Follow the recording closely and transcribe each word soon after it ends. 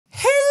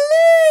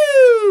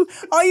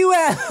Are you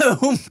at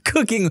home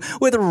cooking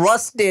with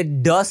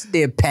rusted,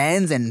 dusty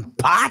pans and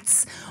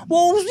pots?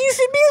 Well, you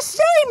should be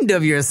ashamed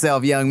of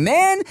yourself, young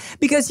man,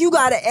 because you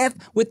got to F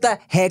with the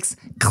Hex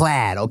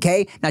Clad,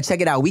 okay? Now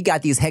check it out. We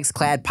got these Hex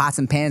Clad pots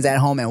and pans at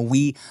home, and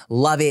we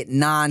love it.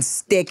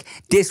 Non-stick,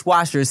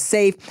 dishwasher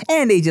safe,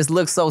 and they just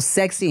look so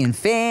sexy and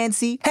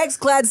fancy. Hex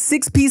Clad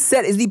 6-piece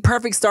set is the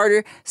perfect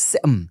starter.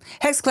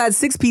 Hex Clad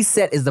 6-piece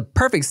set is the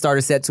perfect starter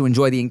set to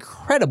enjoy the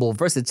incredible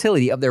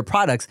versatility of their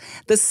products.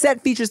 The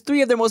set features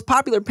 3 of their most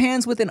popular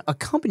pans with an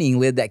accompanying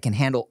lid that can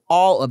handle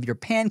all of your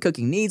pan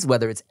cooking needs,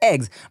 whether it's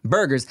eggs,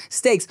 burgers,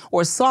 steaks,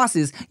 or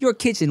sauces. Your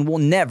kitchen will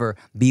never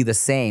be the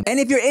same. And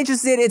if you're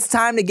interested, it's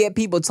time to get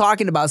people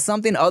talking about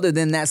something other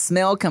than that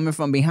smell coming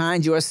from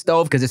behind your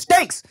stove, because it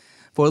stinks.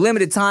 For a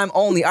limited time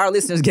only, our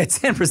listeners get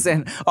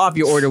 10% off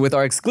your order with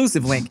our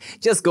exclusive link.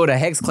 Just go to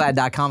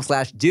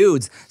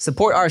hexclad.com/dudes.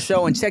 Support our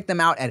show and check them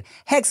out at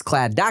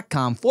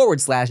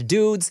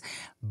hexclad.com/dudes.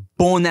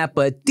 Bon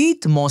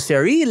appetit, mon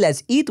chéri.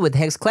 Let's eat with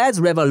HexClad's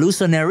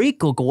revolutionary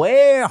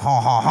cookware.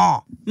 Ha ha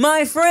ha.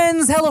 My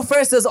friends,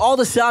 HelloFresh does all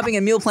the shopping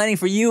and meal planning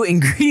for you.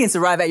 Ingredients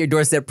arrive at your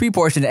doorstep,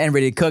 pre-portioned and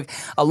ready to cook,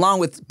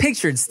 along with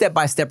pictured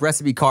step-by-step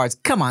recipe cards.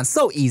 Come on,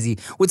 so easy.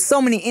 With so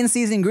many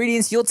in-season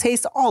ingredients, you'll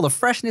taste all the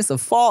freshness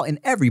of fall in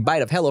every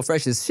bite of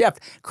HelloFresh's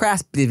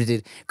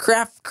crafted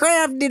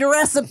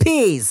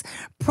recipes.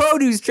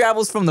 Produce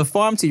travels from the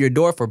farm to your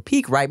door for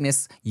peak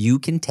ripeness you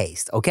can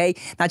taste, okay?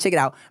 Now check it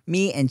out.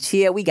 Me and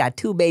Chia, we got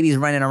 2 babies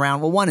running around.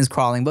 Well, one is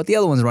crawling, but the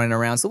other one's running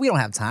around, so we don't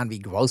have time to be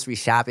grocery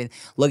shopping,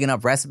 looking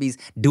up recipes,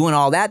 doing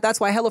all that. That's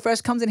why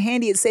HelloFresh comes in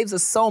handy. It saves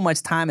us so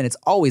much time, and it's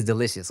always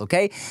delicious,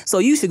 okay? So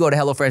you should go to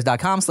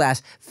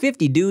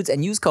HelloFresh.com/50dudes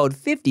and use code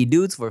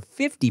 50dudes for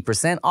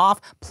 50% off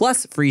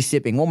plus free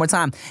shipping. One more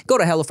time, go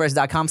to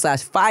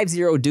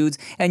HelloFresh.com/50dudes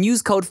and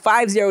use code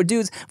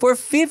 50dudes for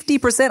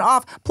 50%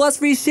 off plus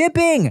free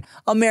shipping.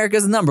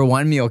 America's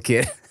 #1 meal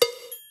kit.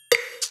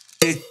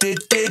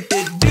 Dudes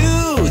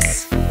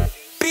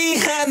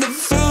behind the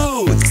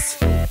foods.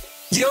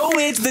 Yo,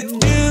 it's the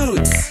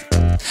dudes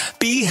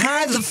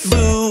behind the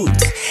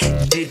foods.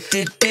 Dudes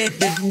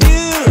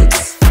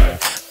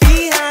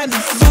behind the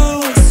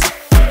foods.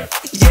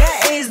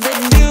 Yeah, it's the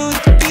dudes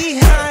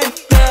behind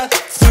the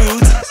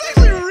foods. That's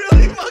actually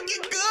really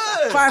fucking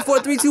good. 5,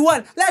 4, 3, 2,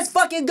 1. Let's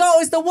fucking go.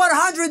 It's the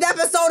 100th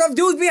episode of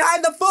Dudes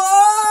Behind the Foods.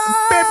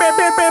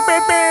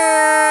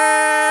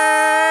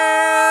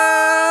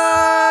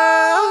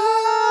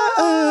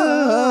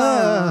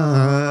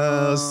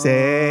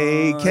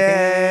 Say,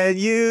 can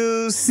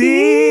you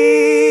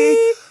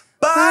see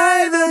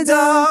by the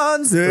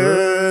dawn's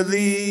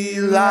early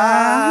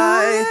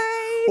light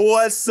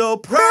what so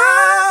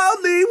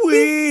proudly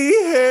we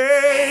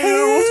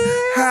hailed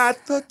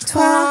at the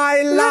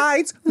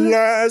twilight's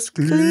last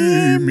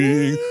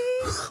gleaming?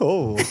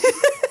 Oh.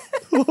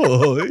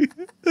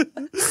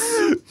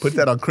 Put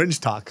that on cringe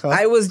talk, huh?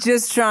 I was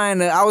trying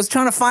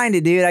to find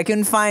it, dude. I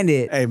couldn't find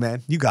it. Hey,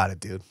 man, you got it,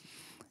 dude.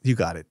 You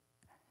got it.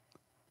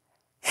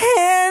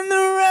 And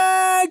the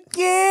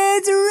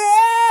rocket's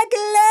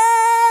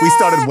reckless. We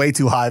started way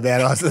too high, man.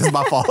 This is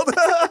my fault.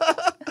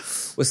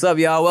 What's up,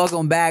 y'all?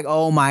 Welcome back.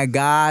 Oh, my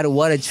God.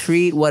 What a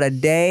treat. What a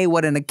day.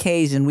 What an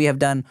occasion. We have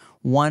done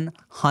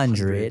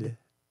 100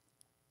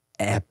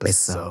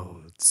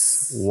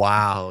 episodes.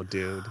 Wow,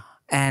 dude.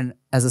 And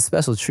as a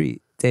special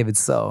treat, David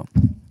So.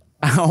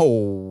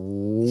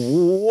 Oh,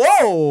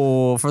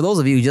 whoa. For those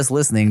of you just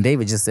listening,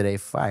 David just did a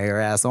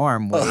fire-ass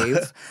arm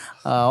wave.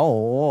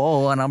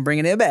 And I'm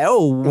bringing it back.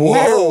 Oh,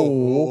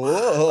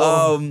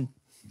 whoa.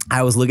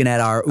 I was looking at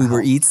our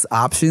Uber Eats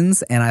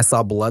options, and I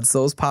saw blood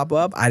cells pop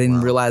up. I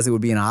didn't realize it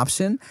would be an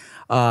option.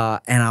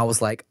 And I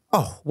was like,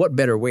 oh, what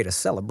better way to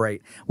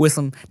celebrate with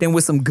some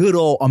good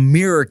old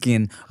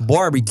American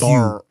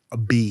barbecue.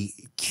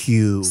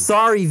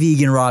 Sorry,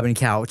 vegan Robyn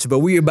Couch, but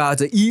we're about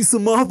to eat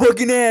some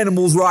motherfucking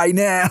animals right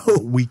now.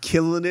 We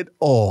killing it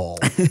all.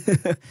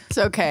 It's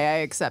okay. I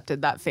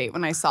accepted that fate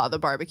when I saw the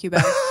barbecue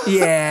bag.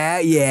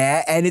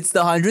 Yeah. And it's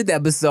the 100th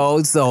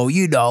episode, so,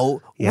 we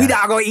not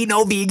gonna eat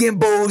no vegan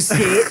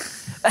bullshit.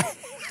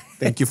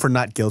 Thank you for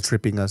not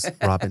guilt-tripping us,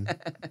 Robyn.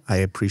 I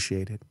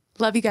appreciate it.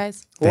 Love you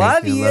guys.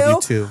 Love you. Love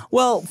you too.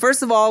 Well,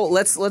 first of all,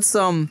 let's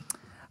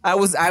I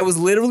was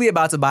literally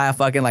about to buy a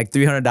fucking like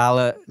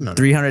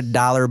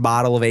 $300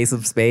 bottle of Ace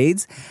of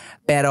Spades,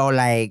 pero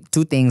like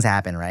 2 things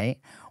happened, right?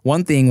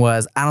 One thing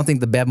was I don't think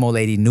the Bevmo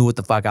lady knew what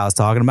the fuck I was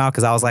talking about,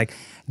 because I was like,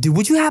 dude,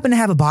 would you happen to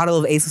have a bottle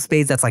of Ace of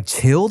Spades that's like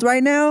chilled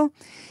right now?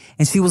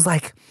 And she was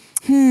like,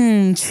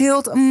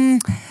 chilled.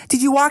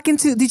 Did you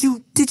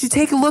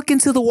take a look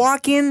into the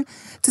walk-in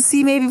to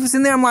see maybe if it's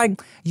in there? I'm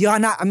like, yeah,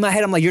 in my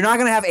head, I'm like, you're not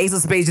gonna have Ace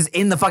of Spades just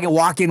in the fucking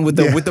walk-in with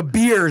the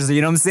beers,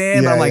 you know what I'm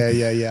saying? Yeah, but I'm like,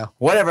 yeah.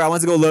 whatever. I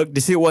went to go look.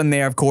 The shit wasn't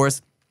there, of course.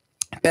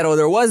 But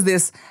there was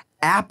this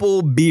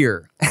apple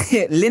beer.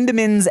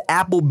 Lindemann's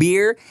apple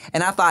beer.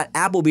 And I thought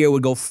apple beer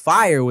would go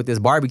fire with this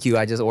barbecue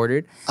I just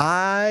ordered.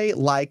 I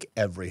like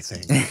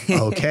everything.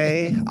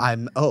 Okay.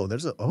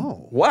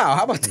 Wow,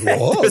 how about that?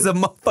 Whoa. There's a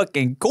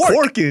motherfucking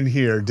cork. In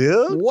here,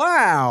 dude.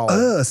 Wow.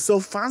 So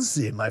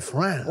fancy, my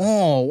friend.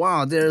 Oh,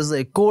 wow. There's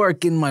a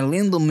cork in my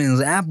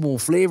Lindemann's apple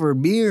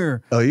flavored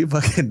beer. Oh, you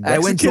fucking I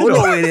went Mexican,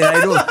 cholo with it.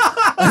 I don't.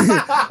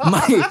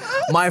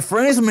 my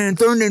Frenchman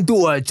turned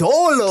into a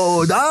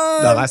cholo,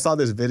 dog. Dog, I saw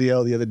this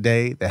video the other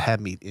day that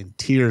had me in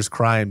tears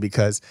crying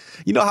because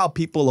you know how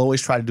people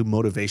always try to do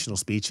motivational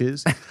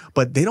speeches,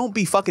 but they don't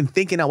be fucking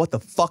thinking out what the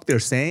fuck they're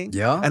saying.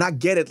 Yeah. And I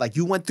get it. Like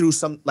you went through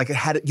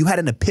you had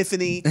an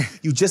epiphany,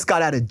 you just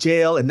got out of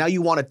jail, and now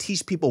you want to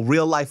teach people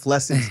real life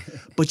lessons,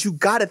 but you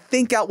got to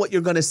think out what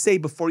you're going to say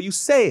before you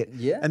say it.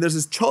 Yeah. And there's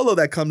this cholo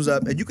that comes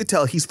up, and you could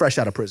tell he's fresh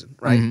out of prison,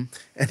 right?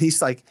 And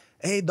he's like,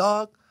 hey,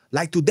 dog,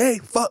 like today,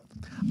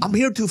 I'm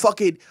here to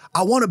fucking,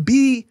 I want to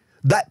be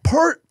that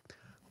pert.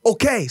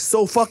 Okay,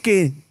 so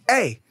fucking,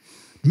 hey,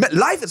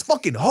 life is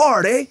fucking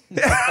hard, eh?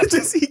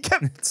 Just he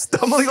kept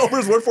stumbling over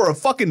his word for a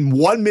fucking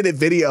 1 minute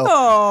video.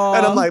 Aww.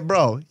 And I'm like,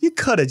 bro, you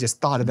could have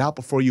just thought it out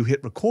before you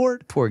hit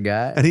record. Poor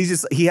guy. And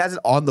he has it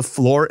on the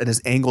floor and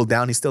his angle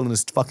down. He's still in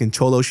his fucking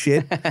cholo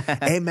shit.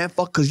 Hey man,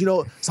 cause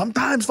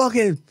sometimes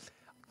fucking,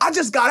 I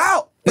just got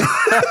out.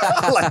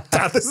 I'm like,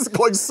 God, this is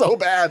going so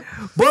bad.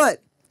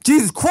 But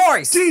Jesus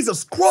Christ.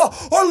 Jesus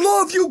Christ, I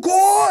love you,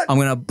 God. I'm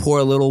gonna pour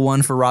a little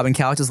one for Robyn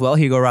Couch as well.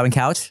 Here you go, Robyn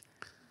Couch.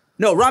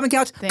 No, Robyn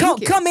Couch, Thank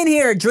you. come in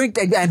here, drink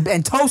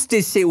and toast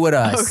this shit with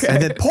us. Okay.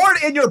 And then pour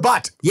it in your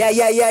butt. Yeah.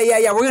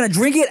 We're gonna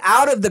drink it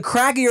out of the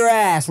crack of your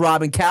ass,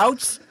 Robyn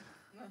Couch.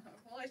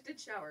 Well, I did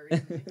shower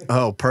recently.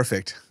 Oh,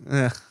 perfect.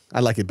 I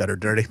like it better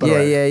dirty. But Yeah, all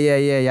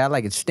right. yeah. I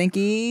like it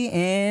stinky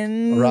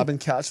and Robyn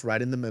Couch right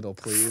in the middle,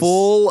 please.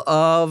 full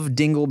of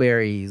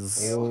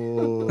dingleberries.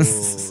 Oh,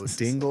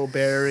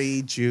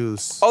 dingleberry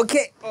juice.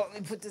 Okay. Oh,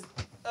 let me put this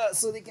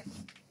so they can.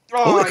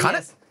 Oh, it kind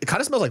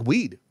of smells like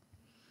weed.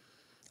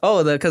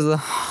 Oh, because of the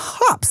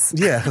hops.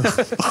 Yeah.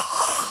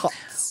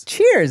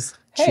 Cheers.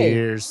 Hey,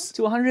 Cheers.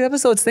 to 100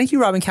 episodes. Thank you,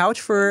 Robyn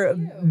Couch, for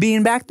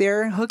being back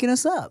there hooking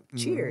us up.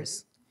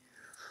 Cheers.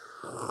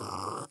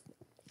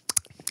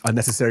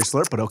 Unnecessary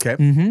slurp, but okay.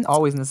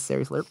 Always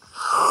necessary slurp.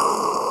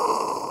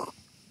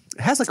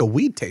 It has like a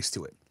weed taste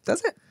to it.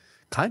 Does it?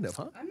 Kind of,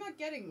 huh? I'm not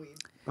getting weed.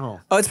 Oh.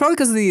 Oh, it's probably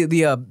because of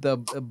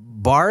the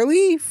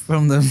barley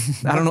from the.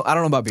 I don't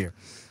know about beer.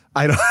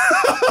 I don't.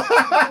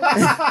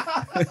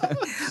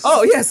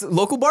 Oh yes,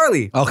 local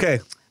barley.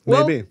 Okay.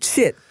 Well, Maybe.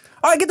 shit.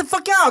 All right, get the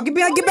fuck out. Get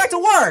back to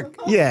work.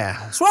 Yeah.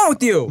 What's wrong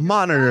with you?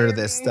 Monitor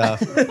this stuff.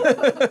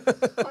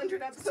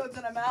 100 episodes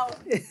and I'm out.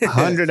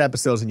 100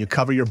 episodes and you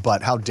cover your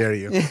butt. How dare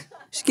you?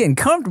 She's getting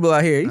comfortable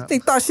out here. You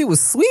thought she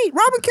was sweet?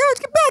 Robyn Couch,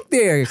 get back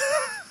there.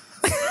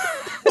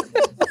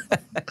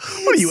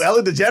 What are you,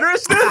 Ellen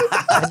DeGeneres?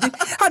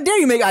 How dare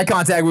you make eye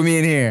contact with me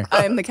in here?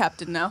 I am the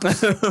captain now.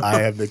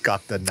 I am the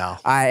captain now.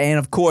 And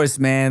of course,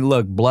 man,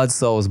 look, Blood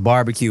Souls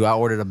barbecue. I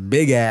ordered a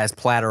big ass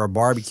platter of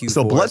barbecue.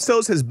 So for Blood us.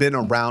 Souls has been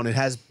around. It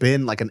has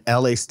been like an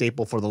LA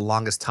staple for the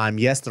longest time.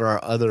 Yes, there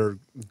are other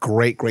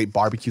great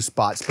barbecue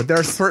spots, but there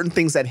are certain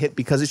things that hit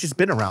because it's just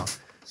been around.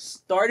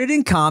 Started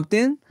in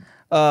Compton.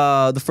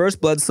 The first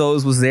Blood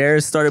Souls was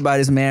there, started by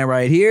this man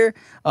right here.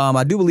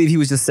 I do believe he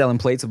was just selling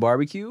plates of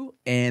barbecue,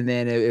 and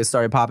then it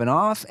started popping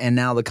off, and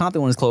now the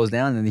Compton one is closed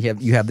down,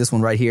 and you have this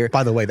one right here.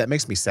 By the way, that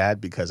makes me sad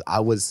because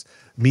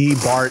me,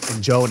 Bart,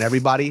 and Joe, and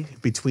everybody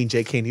between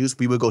JK News,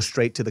 we would go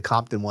straight to the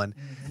Compton one.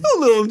 A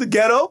little in the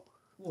ghetto,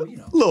 a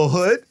little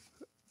hood,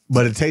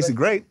 but it tasted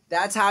great.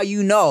 That's how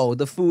you know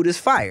the food is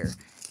fire,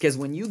 because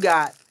when you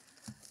got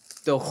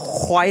the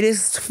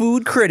whitest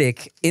food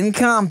critic in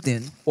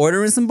Compton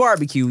ordering some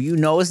barbecue, you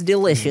know it's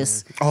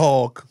delicious.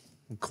 Oh,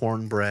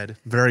 cornbread,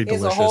 very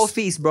delicious. It's a whole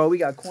feast, bro. We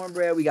got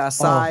cornbread, we got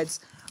sides.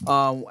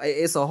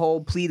 It's a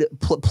whole plate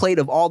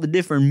of all the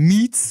different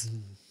meats.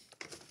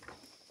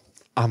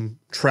 I'm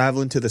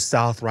traveling to the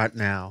South right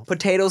now.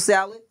 Potato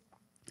salad.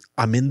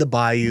 I'm in the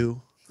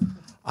bayou.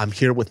 I'm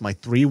here with my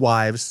 3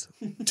 wives.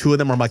 2 of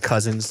them are my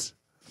cousins,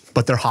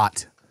 but they're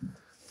hot.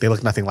 They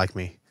look nothing like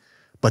me.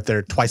 But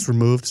they're twice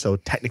removed, so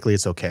technically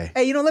it's okay.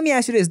 Hey, let me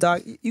ask you this,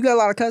 dog. You got a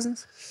lot of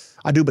cousins?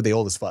 I do, but they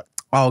old as fuck.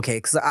 Oh, okay,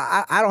 because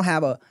I don't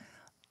have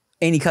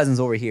any cousins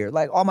over here.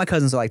 Like, all my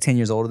cousins are like 10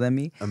 years older than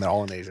me. And they're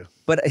all in Asia.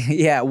 But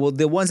yeah, well,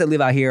 the ones that live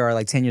out here are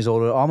like 10 years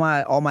older. All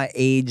my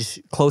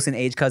close in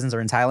age cousins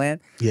are in Thailand.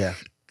 Yeah.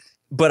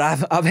 But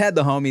I've had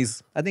the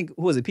homies, I think,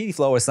 who was it, Petey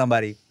Flo or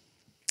somebody,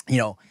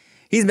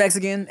 he's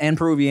Mexican and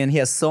Peruvian. He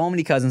has so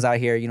many cousins out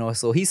here,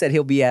 so he said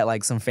he'll be at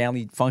like some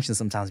family functions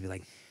sometimes and be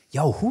like,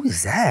 yo, who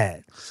is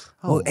that?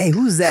 Oh, hey,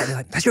 who's that? They're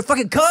like, that's your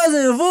fucking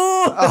cousin,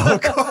 fool. Oh,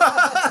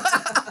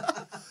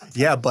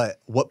 yeah,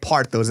 but what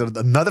part though? Is it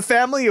another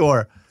family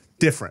or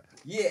different?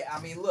 Yeah, I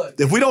mean, look.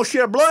 If we don't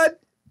share blood?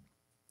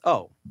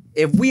 Oh,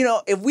 if we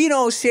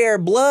don't share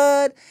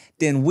blood,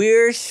 then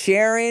we're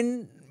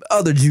sharing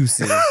other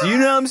juices. You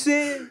know what I'm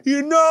saying?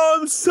 You know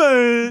what I'm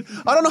saying?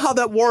 I don't know how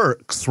that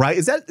works, right?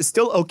 Is that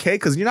still okay?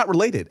 Because you're not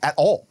related at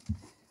all.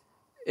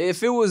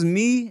 If it was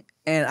me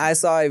and I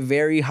saw a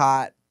very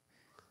hot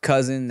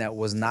cousin that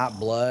was not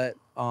blood,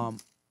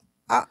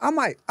 I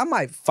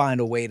might find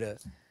a way to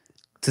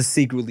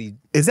secretly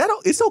Is that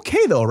it's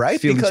okay though, right?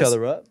 feel each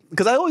other up.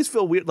 Because I always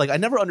feel weird. Like I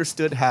never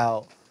understood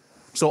how.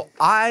 So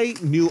I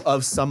knew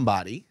of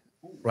somebody,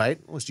 right?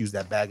 Let's use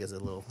that bag as a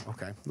little.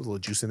 Okay, there's a little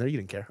juice in there. You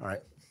didn't care. All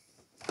right.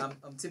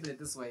 I'm tipping it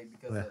this way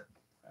because.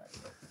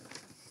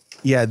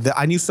 Yeah,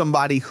 I knew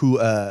somebody who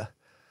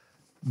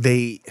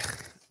they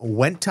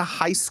went to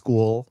high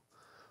school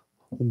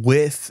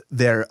with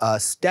their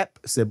step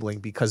sibling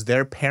because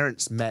their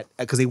parents met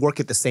because they work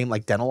at the same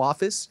like dental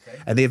office,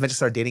 and they eventually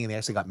started dating and they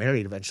actually got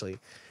married eventually.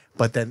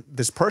 But then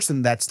this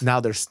person that's now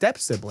their step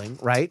sibling,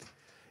 right,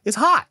 is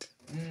hot,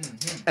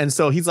 and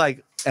so he's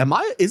like,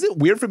 is it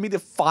weird for me to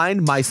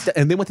find my step?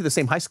 And they went to the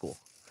same high school,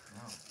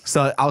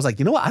 so I was like,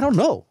 you know what? I don't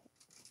know.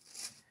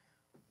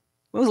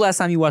 When was the last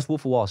time you watched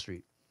Wolf of Wall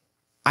Street?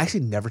 I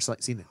actually never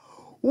seen it.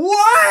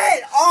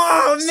 What?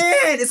 Oh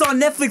man, it's on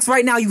Netflix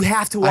right now. You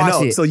have to watch I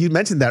know. it. So you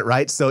mentioned that,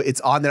 right? So it's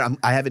on there.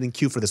 I have it in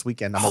queue for this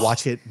weekend. I'm gonna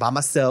watch it by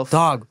myself.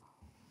 Dog.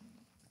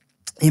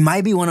 It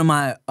might be one of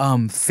my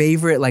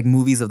favorite like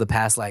movies of the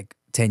past like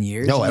 10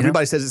 years. No,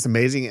 everybody says it's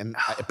amazing, and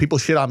people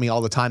shit on me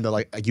all the time. They're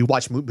like, "You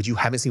watch movie, but you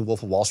haven't seen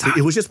Wolf of Wall Street."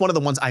 It was just one of the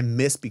ones I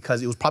missed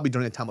because it was probably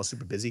during the time I was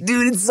super busy.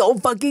 Dude, it's so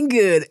fucking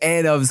good.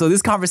 And so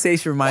this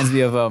conversation reminds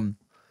me of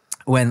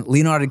when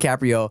Leonardo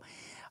DiCaprio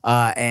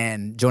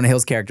and Jonah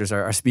Hill's characters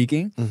are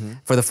speaking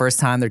for the first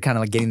time. They're kind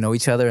of like getting to know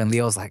each other, and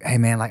Leo's like, "Hey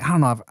man, like I don't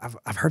know,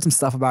 I've heard some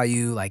stuff about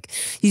you. Like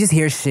you just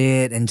hear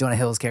shit." And Jonah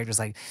Hill's character's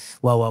like,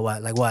 "What?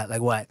 Like what?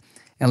 Like what?"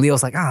 And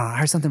Leo's like, "I don't know, I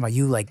heard something about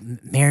you like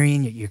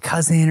marrying your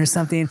cousin or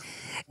something."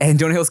 And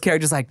Jonah Hill's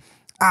character's like,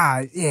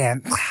 yeah,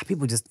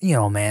 people just,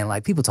 man,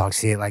 like people talk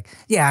shit. Like,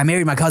 yeah, I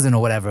married my cousin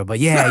or whatever, but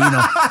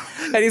yeah,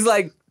 and he's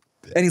like,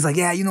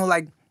 yeah,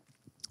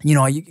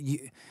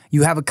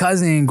 you have a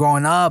cousin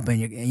growing up, and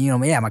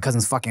yeah, my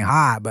cousin's fucking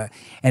hot, and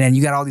then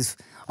you got all these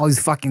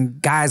fucking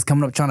guys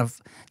coming up trying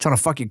to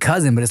fuck your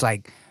cousin, but it's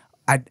like,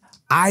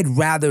 I'd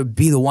rather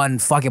be the one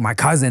fucking my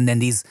cousin than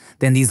these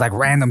like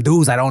random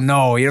dudes I don't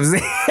know. You know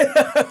what I'm saying?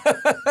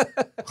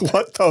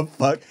 What the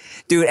fuck,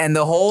 dude? And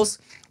the whole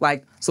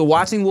so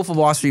watching Wolf of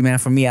Wall Street, man,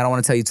 for me, I don't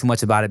want to tell you too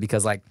much about it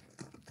because like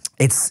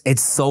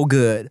it's so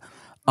good.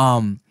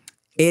 It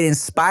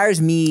inspires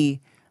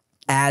me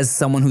as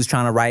someone who's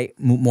trying to write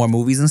more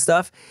movies and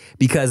stuff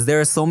because there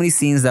are so many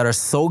scenes that are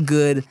so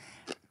good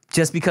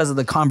just because of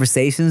the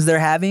conversations they're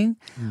having.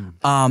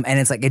 And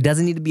it's like, it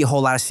doesn't need to be a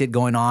whole lot of shit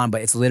going on,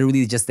 but it's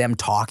literally just them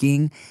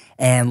talking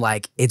and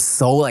like, it's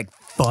so like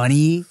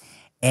funny.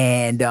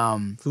 And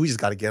we just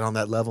got to get on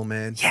that level,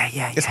 man.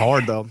 Yeah. It's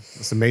hard though.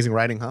 It's amazing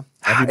writing, huh?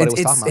 Everybody was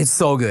talking about it. It's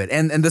so good.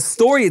 And the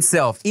story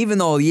itself, even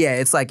though, yeah,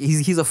 it's like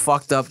he's a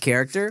fucked up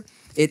character,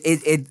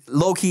 it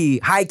low-key,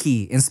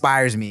 high-key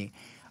inspires me.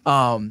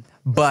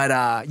 But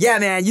yeah,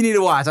 man, you need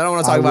to watch. I don't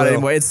want to talk about it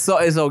anymore. It's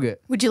so good.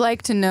 Would you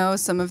like to know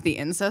some of the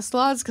incest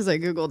laws? Because I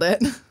Googled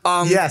it.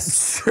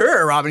 Yes.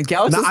 Sure, Robyn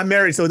Couch. No, I'm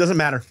married, so it doesn't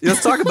matter.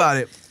 Let's talk about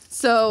it.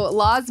 So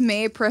laws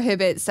may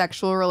prohibit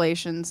sexual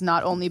relations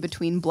not only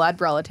between blood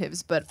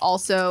relatives, but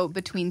also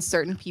between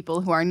certain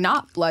people who are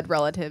not blood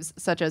relatives,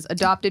 such as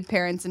adopted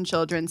parents and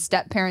children,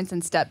 step-parents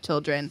and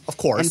stepchildren. Of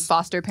course. And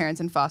foster parents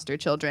and foster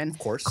children. Of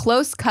course.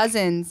 Close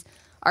cousins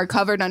are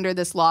covered under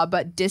this law,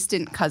 but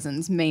distant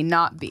cousins may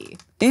not be.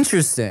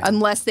 Interesting.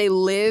 Unless they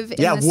live in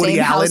the Woody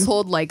same Allen.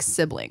 household like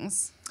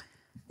siblings.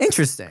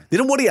 Interesting.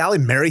 Didn't Woody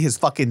Allen marry his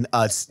fucking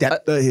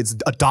his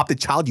adopted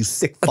child? You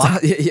sick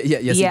fuck.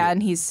 Yeah,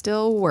 And he's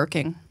still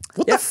working.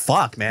 What the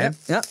fuck, man?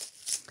 Yeah.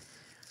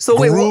 So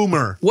wait,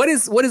 Groomer. what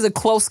is a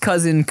close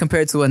cousin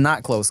compared to a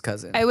not close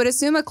cousin? I would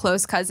assume a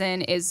close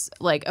cousin is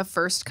like a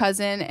first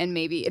cousin, and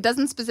maybe it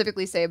doesn't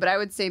specifically say, but I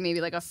would say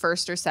maybe like a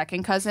first or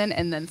second cousin,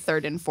 and then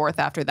third and fourth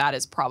after that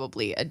is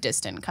probably a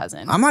distant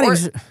cousin. I'm not Or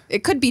even sure.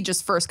 It could be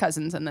just first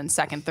cousins, and then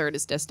second, third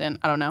is distant.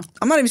 I don't know.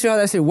 I'm not even sure how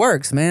that shit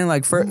works, man.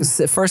 Like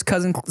first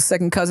cousin,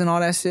 second cousin, all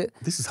that shit.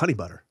 This is honey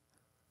butter.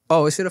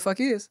 Oh, it sure the fuck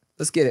is.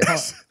 Let's get it.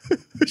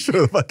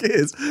 Sure the fuck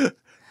is.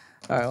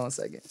 All right, 1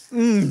 second.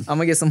 I'm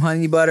gonna get some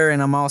honey butter,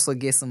 and I'm also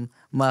get some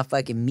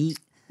motherfucking meat.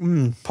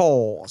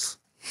 Pause.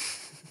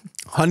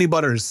 Honey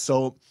butter is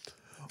so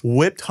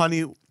whipped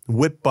honey,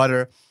 whipped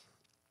butter,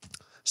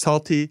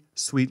 salty,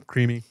 sweet,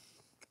 creamy.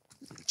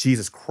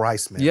 Jesus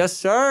Christ, man. Yes,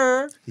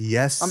 sir.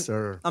 Yes,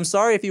 sir. I'm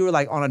sorry if you were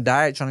like on a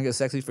diet trying to get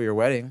sexy for your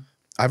wedding.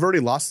 I've already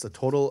lost a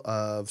total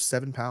of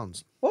 7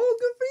 pounds. Oh,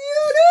 good for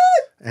you,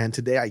 dude. And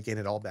today I gained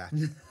it all back.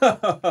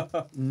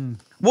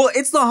 Well,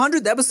 it's the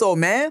 100th episode,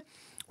 man.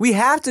 We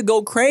have to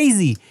go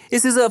crazy.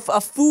 This is a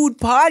food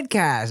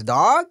podcast,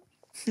 dog.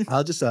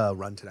 I'll just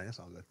run today. That's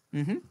all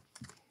good.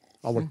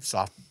 I'll work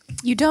soft.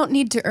 You don't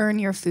need to earn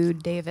your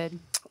food, David.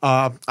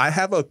 I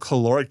have a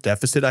caloric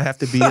deficit I have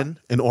to be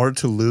in order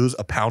to lose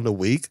a pound a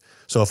week.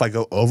 So if I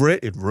go over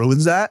it, it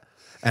ruins that.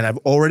 And I've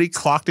already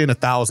clocked in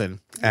 1,000,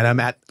 and I'm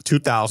at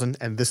 2,000,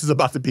 and this is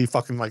about to be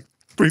fucking like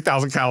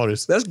 3,000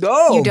 calories. Let's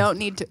go. You don't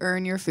need to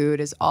earn your food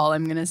is all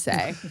I'm going to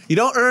say. You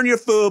don't earn your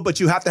food, but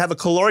you have to have a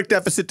caloric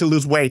deficit to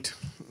lose weight.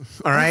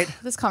 All right.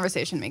 This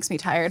conversation makes me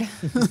tired.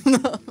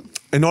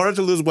 In order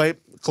to lose weight,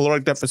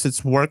 caloric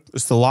deficits work.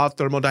 It's the law of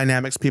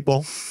thermodynamics,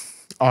 people.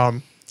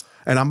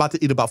 And I'm about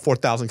to eat about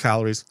 4,000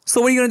 calories.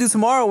 So what are you gonna do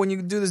tomorrow when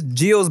you do this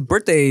Gio's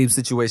birthday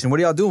situation? What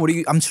are y'all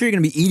doing? I'm sure you're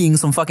gonna be eating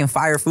some fucking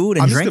fire food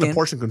and I'm drinking. just gonna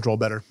portion control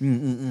better. You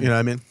know what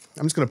I mean?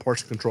 I'm just gonna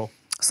portion control.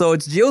 So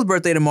it's Gio's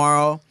birthday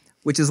tomorrow,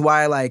 which is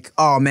why, like,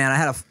 oh man, I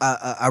had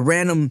a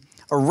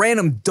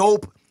random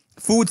dope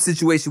food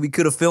situation we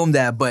could have filmed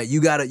that, but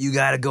you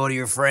gotta go to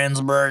your friend's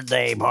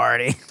birthday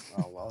party.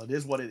 Oh well, it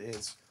is what it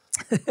is.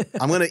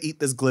 I'm gonna eat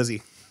this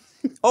glizzy.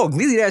 Oh,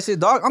 glizzy that shit,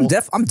 dog. I'm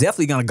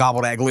definitely gonna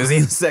gobble that glizzy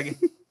in a second.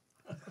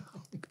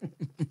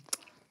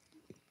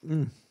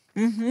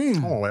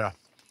 Oh yeah.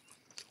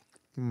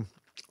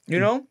 You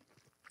know?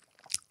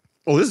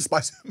 Oh, this is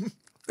spicy.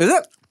 Is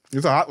it?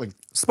 It's a hot link.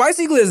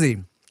 Spicy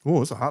glizzy.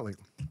 Oh, it's a hot link.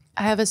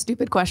 I have a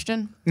stupid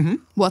question.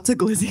 What's a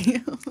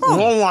glizzy?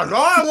 Oh my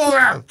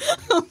god!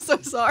 I'm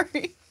so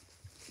sorry.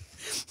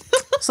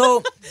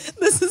 So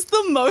This is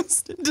the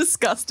most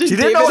disgusting. She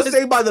didn't know what David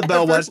Saved by the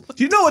Bell was.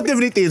 She didn't know what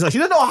Tiffany things are. She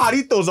didn't know what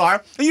Jaritos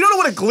are. And you don't know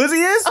what a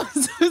glizzy is?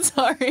 I'm so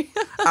sorry.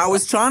 I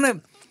was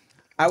trying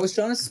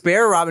to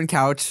spare Robyn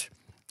Couch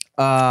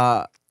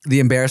the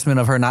embarrassment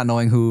of her not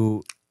knowing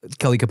who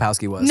Kelly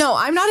Kapowski was. No,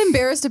 I'm not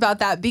embarrassed about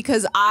that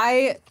because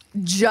I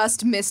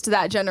just missed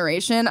that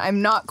generation.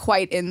 I'm not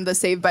quite in the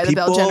Saved by the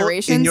Bell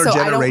generation, in your so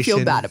generation I don't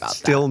feel bad about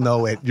still that.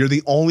 know it. You're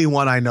the only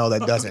one I know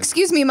that doesn't.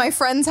 Excuse me, my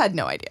friends had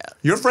no idea.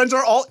 Your friends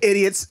are all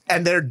idiots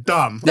and they're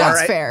dumb. That's all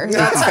right? fair.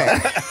 That's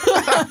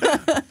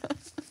fair.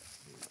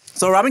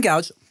 So Robyn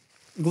Couch,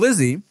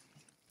 glizzy,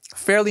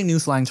 fairly new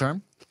slang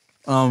term.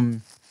 I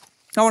want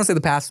to say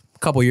the past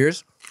couple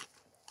years,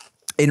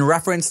 in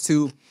reference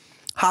to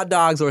hot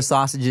dogs or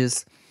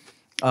sausages,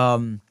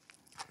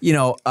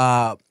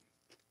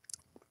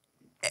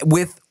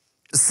 with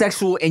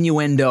sexual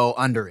innuendo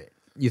under it.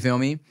 You feel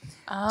me?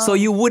 So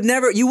you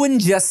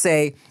wouldn't just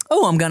say,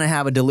 "Oh, I'm gonna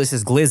have a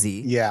delicious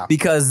glizzy," Yeah.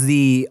 because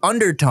the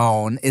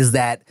undertone is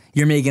that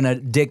you're making a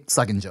dick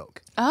sucking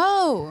joke.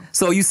 Oh.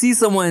 So you see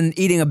someone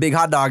eating a big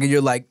hot dog and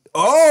you're like,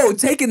 "Oh,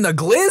 taking the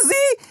glizzy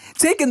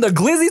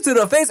to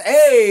the face.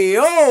 Hey,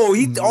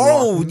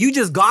 you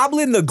just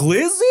gobbling the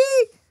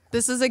glizzy?"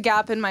 This is a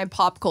gap in my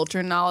pop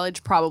culture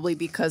knowledge, probably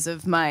because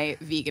of my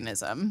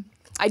veganism.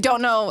 I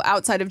don't know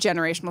outside of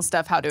generational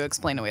stuff how to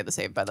explain away the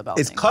Saved by the Bell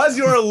It's thing. because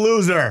you're a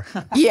loser.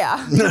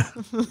 Yeah.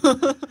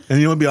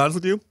 And you want to be honest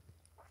with you?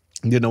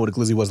 You didn't know what a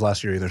glizzy was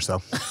last year either, so.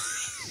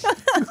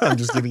 I'm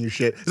just giving you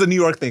shit. It's a New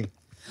York thing.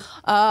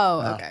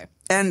 Oh, okay.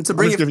 And to I'm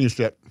bring just giving you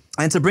shit.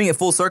 it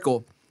full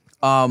circle,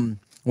 when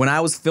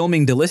I was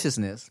filming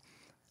Deliciousness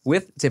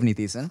with Tiffany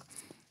Thiessen,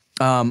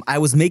 I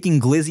was making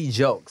glizzy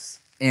jokes,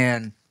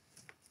 and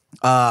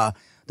the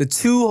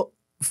two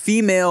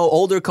female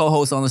older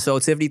co-hosts on the show,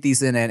 Tiffany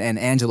Thiessen and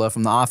Angela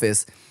from The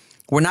Office,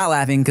 were not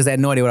laughing because they had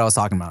no idea what I was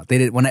talking about. They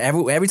did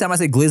every time I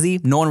said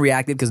glizzy, no one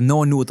reacted because no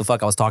one knew what the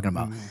fuck I was talking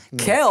about.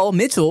 Kel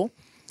Mitchell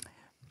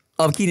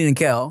of Keenan and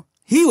Kel,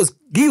 he was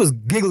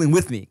giggling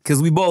with me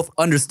because we both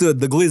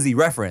understood the glizzy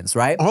reference,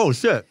 right? Oh,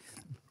 shit.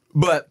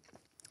 But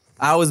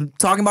I was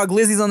talking about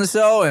glizzies on the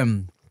show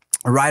and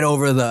right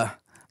over the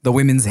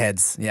women's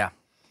heads. Yeah.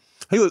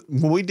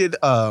 When we did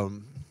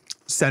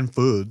Send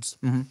Foods,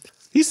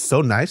 he's so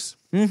nice.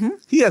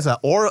 He has an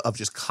aura of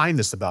just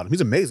kindness about him.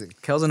 He's amazing.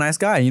 Kel's a nice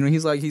guy. You know,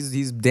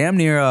 he's damn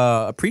near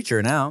a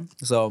preacher now.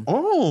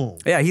 So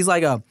yeah,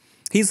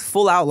 he's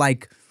full out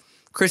like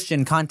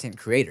Christian content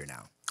creator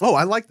now. Oh,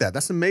 I like that.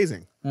 That's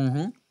amazing.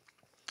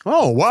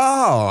 Oh,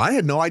 wow. I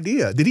had no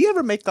idea. Did he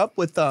ever make up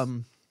with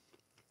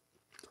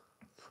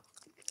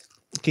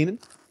Keenan?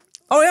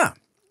 Oh yeah.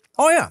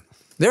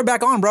 They're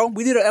back on, bro.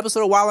 We did an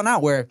episode of Wildin'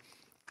 Out where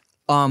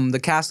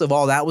the cast of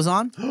All That was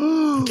on.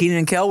 Keenan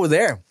and Kel were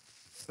there.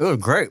 It was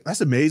great.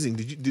 That's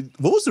amazing.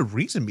 What was the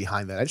reason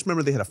behind that? I just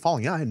remember they had a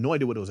falling out. I had no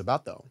idea what it was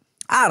about, though.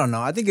 I don't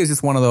know. I think it's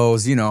just one of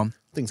those,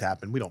 Things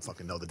happen. We don't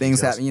fucking know the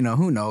things details. happen.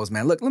 Who knows,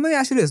 man. Look, let me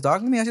ask you this,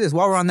 dog. Let me ask you this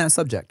while we're on that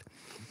subject.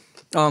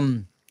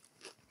 You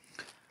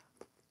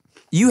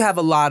have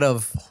a lot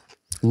of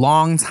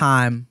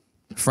longtime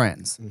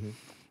friends.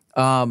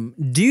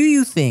 Do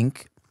you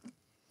think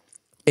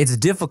it's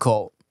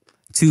difficult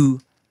to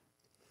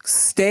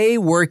stay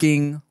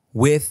working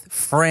with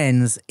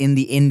friends in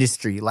the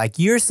industry? Like,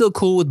 you're still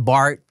cool with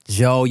Bart,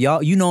 Joe,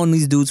 y'all, you known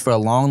these dudes for a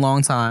long,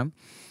 long time.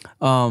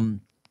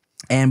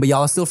 But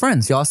y'all are still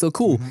friends. Y'all are still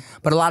cool.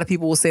 But a lot of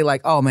people will say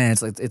like, "Oh man,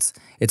 it's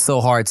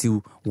so hard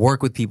to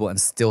work with people and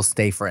still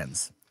stay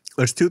friends."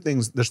 There's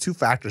two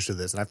factors to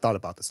this, and I've thought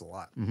about this a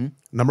lot.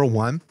 Number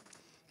one,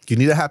 you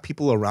need to have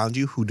people around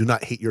you who do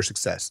not hate your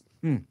success.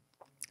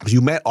 You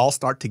may all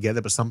start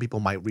together, but some people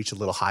might reach a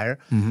little higher.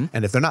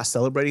 And if they're not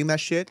celebrating that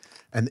shit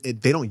and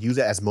they don't use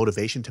it as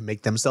motivation to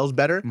make themselves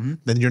better,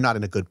 then you're not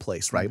in a good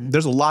place, right?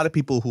 There's a lot of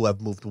people who have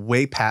moved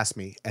way past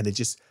me, and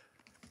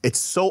it's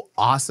so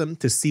awesome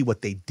to see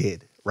what they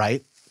did,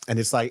 right? And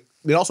it's like,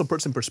 it also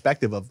puts in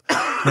perspective of,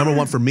 number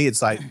one, for me,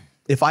 it's like,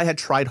 if I had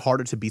tried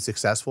harder to be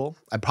successful,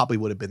 I probably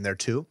would have been there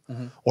too.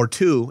 Or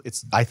two,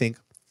 I think,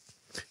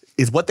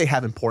 is what they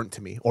have important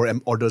to me?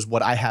 Or does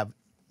what I have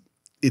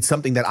it's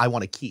something that I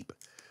want to keep.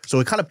 So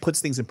it kind of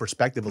puts things in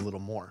perspective a little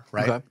more,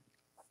 right? Okay.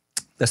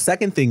 The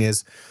second thing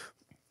is,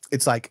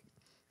 it's like,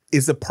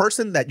 is the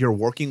person that you're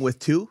working with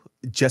too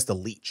just a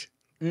leech?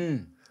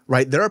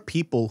 Right? There are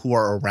people who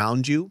are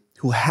around you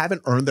who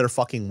haven't earned their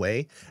fucking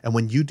way. And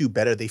when you do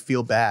better, they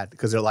feel bad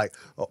because they're like,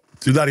 oh,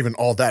 you're not even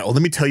all that. Oh,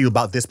 let me tell you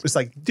about this. It's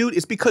like, dude,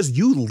 it's because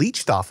you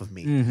leeched off of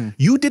me.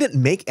 You didn't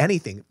make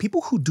anything.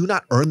 People who do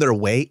not earn their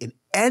way in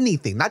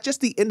anything, not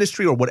just the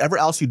industry or whatever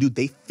else you do,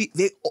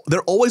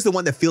 they're always the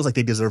one that feels like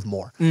they deserve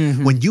more.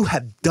 When you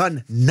have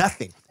done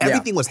nothing,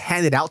 everything was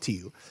handed out to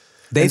you.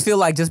 They feel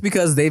like just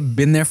because they've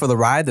been there for the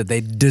ride that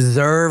they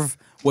deserve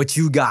what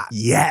you got.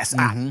 Yes,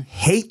 I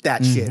hate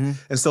that shit.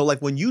 And so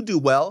like when you do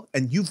well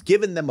and you've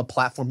given them a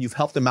platform, you've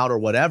helped them out or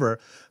whatever,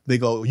 they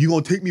go, you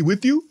gonna take me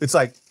with you? It's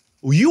like,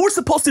 well, you were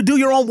supposed to do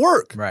your own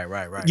work. Right.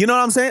 You know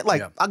what I'm saying?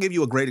 Like, I'll give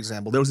you a great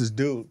example. There was this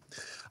dude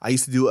I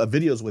used to do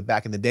videos with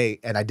back in the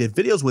day, and I did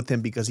videos with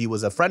him because he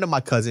was a friend of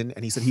my cousin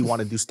and he said he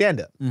wanted to do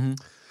stand-up.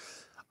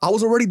 I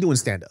was already doing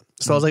stand-up.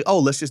 So I was like, oh,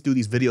 let's just do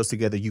these videos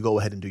together. You go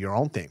ahead and do your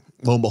own thing.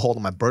 Lo and behold,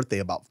 on my birthday,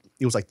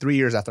 it was like 3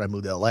 years after I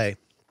moved to LA,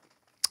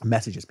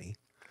 messages me.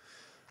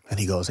 And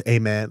he goes, hey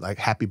man, like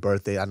happy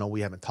birthday. I know we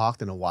haven't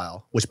talked in a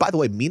while. Which by the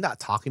way, me not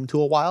talking to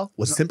a while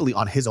was simply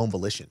on his own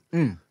volition.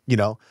 You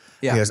know?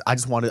 Yeah. Because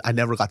I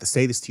never got to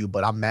say this to you,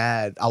 but I'm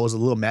mad. I was a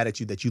little mad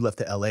at you that you left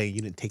to LA and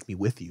you didn't take me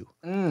with you.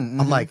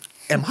 I'm like,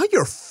 am I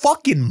your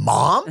fucking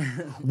mom?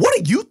 What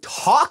are you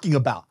talking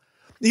about?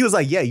 He was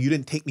like, yeah, you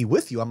didn't take me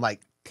with you. I'm like,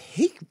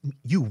 take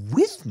you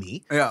with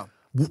me? Yeah.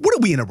 What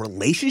are we in a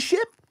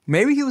relationship?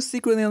 Maybe he was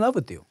secretly in love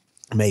with you.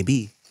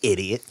 Maybe,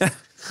 idiot.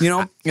 You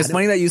know, it's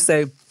funny that you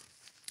say,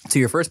 to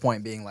your first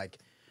point being like,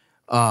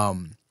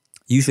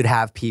 you should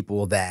have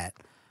people that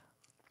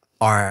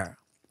are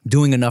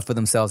doing enough for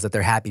themselves that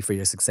they're happy for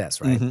your success,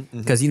 right?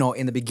 Because, you know,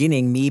 in the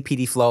beginning, me,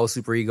 PD Flow,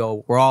 Super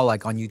Ego, we're all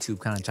like on YouTube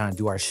kind of trying to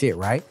do our shit,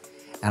 right?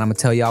 And I'm going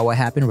to tell y'all what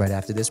happened right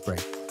after this break.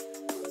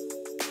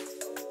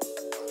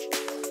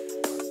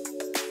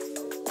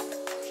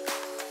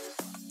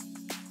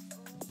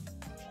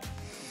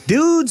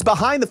 Dudes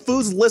Behind the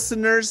Foods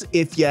listeners,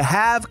 if you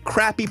have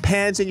crappy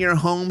pans in your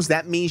homes,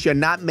 that means you're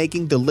not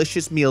making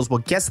delicious meals.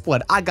 Well, guess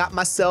what? I got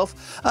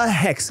myself a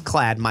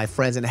Hexclad, my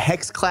friends, and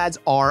Hexclads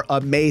are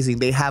amazing.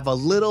 They have a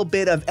little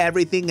bit of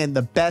everything and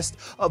the best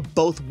of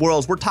both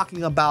worlds. We're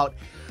talking about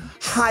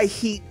high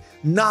heat,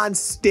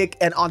 non-stick,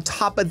 and on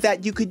top of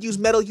that, you could use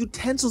metal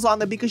utensils on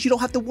them because you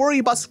don't have to worry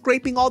about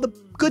scraping all the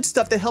good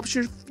stuff that helps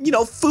your,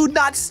 food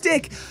not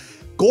stick.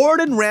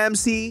 Gordon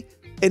Ramsay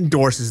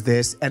endorses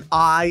this, and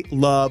I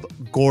love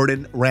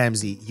Gordon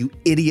Ramsay. You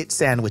idiot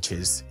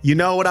sandwiches. You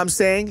know what I'm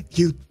saying?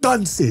 You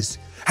dunces.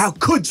 How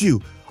could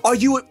you? Are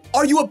you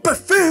a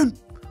buffoon?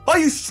 Are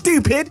you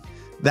stupid?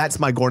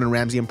 That's my Gordon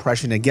Ramsay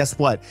impression, and guess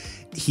what?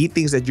 He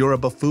thinks that you're a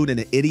buffoon and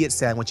an idiot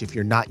sandwich if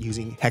you're not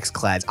using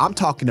Hexclads. I'm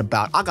talking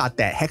about, I got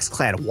that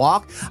Hexclad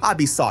wok. I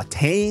be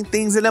sauteing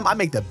things in them. I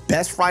make the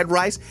best fried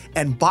rice.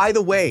 And by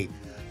the way,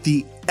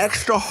 the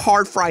extra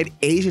hard fried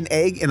Asian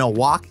egg in a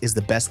wok is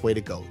the best way to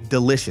go.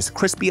 Delicious,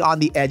 crispy on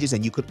the edges,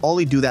 and you could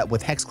only do that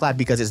with Hexclad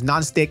because it's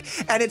non-stick,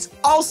 and it's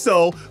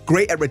also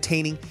great at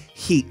retaining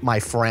heat, my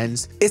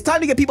friends. It's time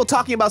to get people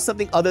talking about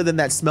something other than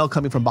that smell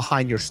coming from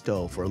behind your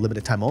stove. For a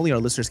limited time only, our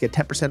listeners get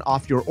 10%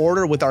 off your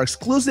order with our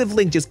exclusive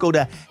link. Just go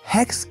to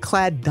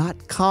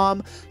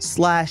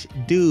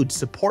hexclad.com/dude.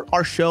 Support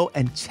our show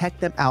and check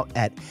them out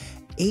at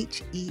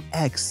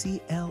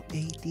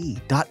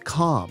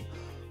hexclad.com/dudes.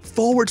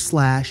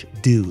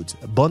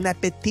 Bon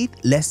appetit.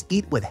 Let's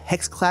eat with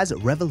Hexclad's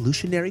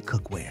revolutionary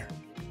cookware.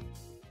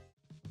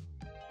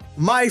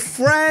 My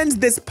friends,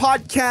 this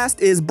podcast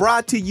is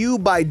brought to you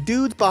by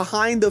Dudes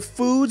Behind the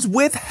Foods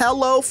with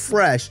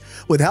HelloFresh.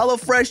 With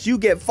HelloFresh, you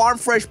get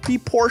farm-fresh,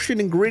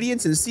 pre-portioned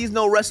ingredients and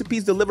seasonal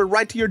recipes delivered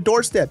right to your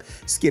doorstep.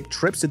 Skip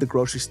trips to the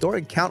grocery store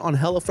and count on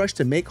HelloFresh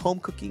to make home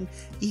cooking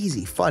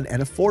easy, fun,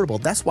 and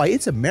affordable. That's why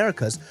it's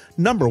America's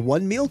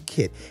 #1 meal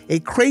kit. A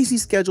crazy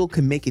schedule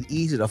can make it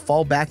easy to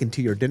fall back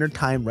into your dinner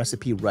time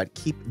recipe rut.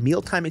 Keep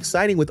mealtime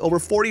exciting with over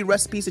 40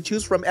 recipes to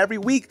choose from every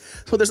week,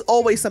 so there's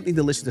always something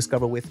delicious to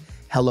discover with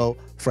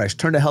HelloFresh.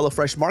 Turn to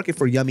HelloFresh Market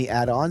for yummy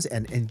add-ons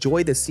and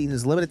enjoy this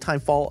season's limited time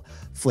fall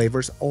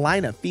flavors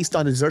lineup. Feast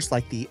on desserts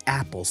like the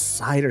apple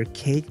cider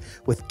cake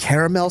with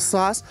caramel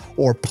sauce,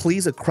 or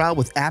please a crowd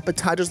with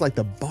appetizers like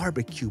the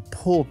barbecue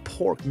pulled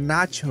pork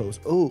nachos.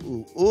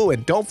 Ooh,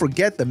 and don't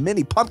forget the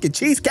mini pumpkin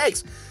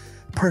cheesecakes.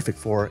 Perfect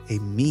for a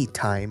me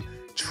time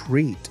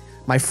treat.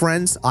 My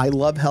friends, I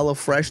love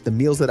HelloFresh. The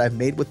meals that I've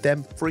made with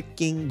them,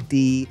 freaking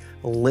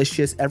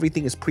delicious.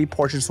 Everything is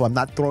pre-portioned, so I'm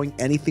not throwing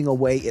anything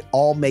away. It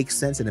all makes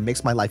sense, and it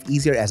makes my life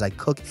easier as I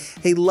cook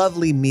a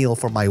lovely meal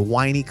for my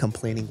whiny,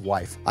 complaining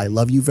wife. I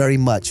love you very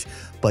much,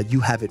 but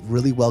you have it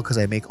really well because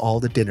I make all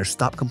the dinner.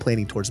 Stop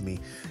complaining towards me.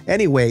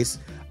 Anyways,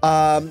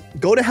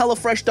 go to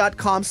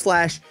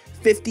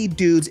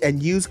HelloFresh.com/50dudes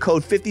and use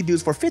code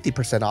 50dudes for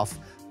 50% off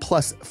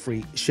plus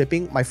free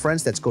shipping. My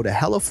friends, let's go to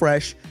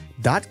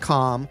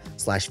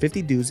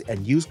HelloFresh.com/50dudes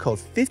and use code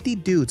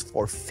 50dudes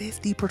for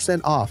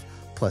 50% off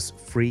plus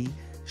free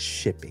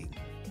shipping.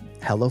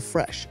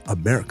 HelloFresh,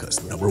 America's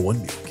 #1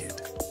 meal kit.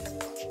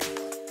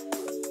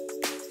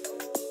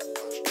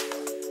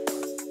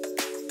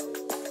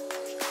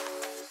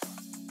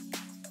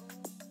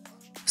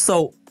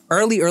 So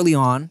early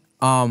on,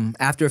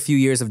 after a few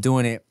years of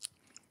doing it,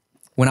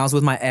 when I was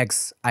with my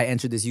ex, I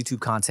entered this YouTube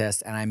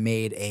contest and I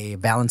made a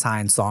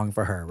Valentine song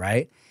for her,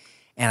 right?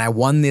 And I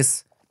won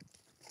this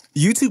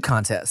YouTube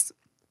contest.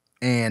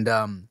 And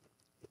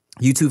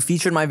YouTube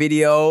featured my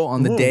video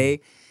on the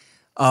day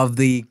of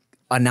the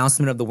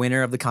announcement of the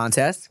winner of the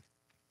contest.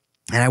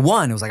 And I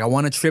won. It was like I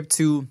won a trip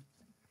to,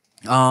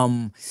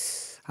 I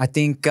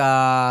think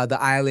the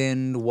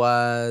island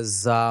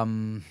was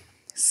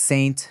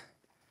Saint...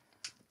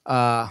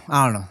 I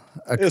don't know.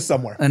 It was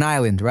somewhere. An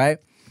island, right?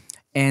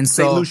 And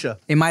so St. Lucia.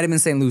 It might have been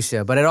St.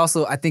 Lucia, but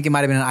I think it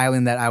might have been an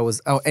island that I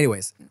was,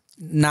 anyways,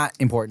 not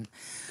important.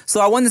 So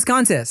I won this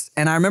contest.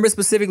 And I remember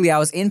specifically I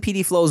was in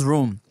PD Flow's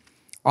room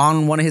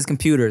on one of his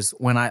computers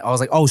when I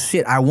was like, oh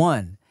shit, I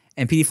won.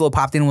 And PD Flow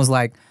popped in and was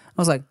like,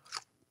 and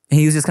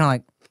he was just kind of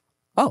like,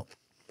 oh.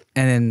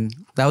 And then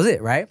that was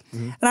it, right?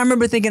 And I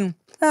remember thinking,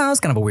 oh, that's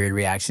kind of a weird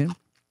reaction.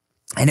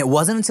 And it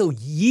wasn't until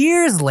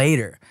years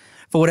later,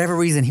 for whatever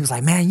reason, he was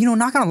like, man,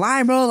 not gonna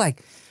lie, bro.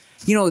 Like,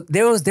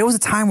 there was a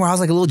time where I was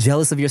like a little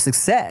jealous of your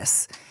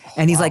success.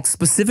 And he's like,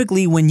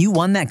 specifically when you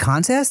won that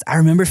contest, I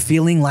remember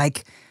feeling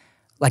like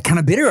kind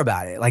of bitter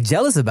about it, like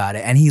jealous about it.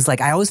 And he's like,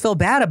 I always felt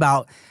bad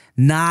about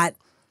not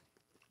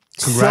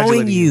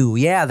showing you,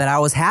 that I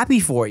was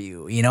happy for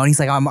you, And he's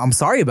like, I'm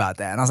sorry about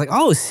that. And I was like,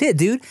 oh shit,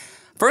 dude.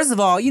 First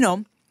of all,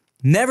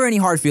 never any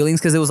hard feelings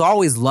because it was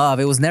always love.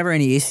 It was never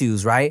any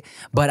issues, right?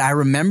 But I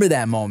remember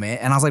that moment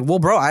and I was like, well,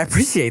 bro, I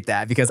appreciate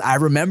that because I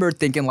remember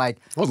thinking like,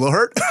 I was a little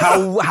hurt.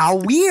 how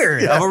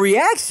weird of a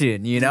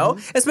reaction,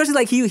 Especially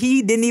like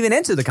he didn't even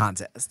enter the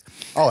contest.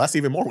 Oh, that's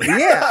even more weird.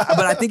 Yeah,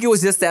 but I think it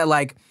was just that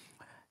like,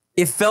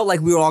 it felt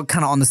like we were all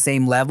kind of on the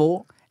same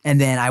level.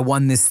 And then I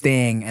won this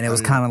thing and it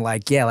was kind of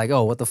like,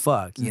 oh, what the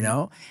fuck,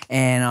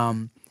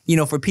 And,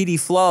 for PD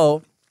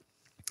Flow,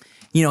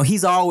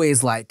 he's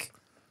always like,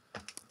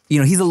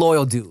 he's a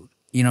loyal dude,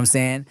 you know what I'm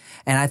saying?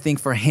 And I think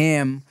for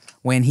him,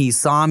 when he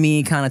saw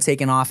me kind of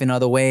taking off in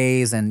other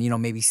ways and,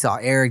 maybe saw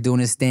Eric doing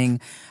his thing,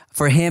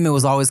 for him, it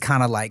was always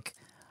kind of like,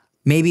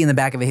 maybe in the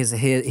back of his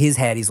head,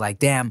 he's like,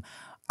 damn,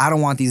 I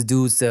don't want these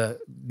dudes to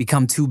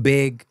become too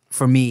big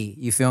for me,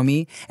 you feel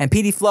me? And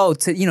PD Flow,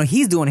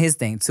 he's doing his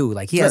thing too.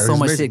 Like he has so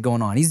much shit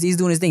going on. He's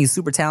doing his thing. He's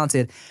super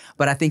talented.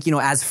 But I think,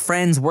 as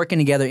friends working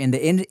together in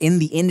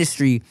the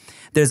industry,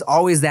 there's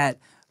always that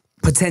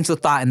potential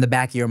thought in the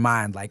back of your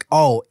mind, like,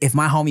 oh, if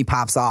my homie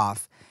pops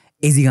off,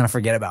 is he gonna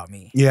forget about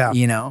me? Yeah.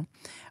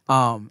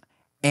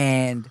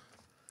 And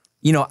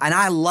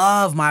I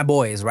love my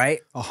boys, right?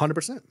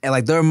 100%. And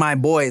like they're my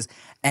boys.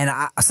 And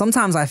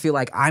sometimes I feel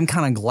like I'm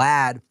kind of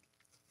glad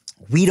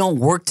we don't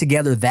work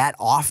together that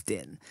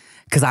often.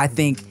 Cause I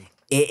think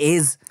it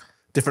is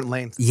different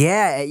lanes.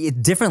 Yeah,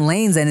 different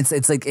lanes. And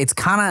it's like it's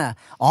kind of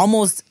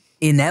almost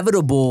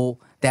inevitable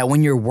that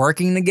when you're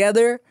working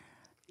together,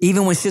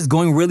 even when shit's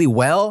going really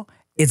well,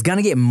 it's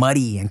gonna get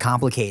muddy and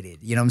complicated.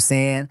 You know what I'm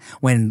saying?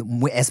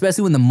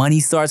 Especially when the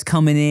money starts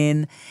coming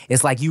in,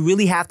 it's like you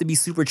really have to be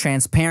super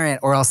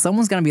transparent, or else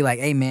someone's gonna be like,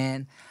 "Hey,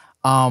 man,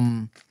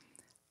 I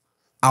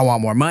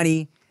want more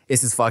money.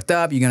 This is fucked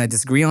up. You're gonna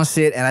disagree on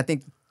shit." And I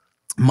think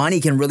money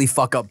can really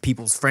fuck up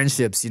people's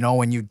friendships.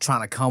 When you're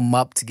trying to come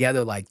up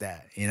together like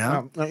that.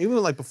 Even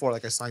like before,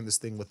 like I signed this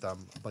thing with a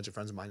bunch of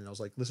friends of mine, and I was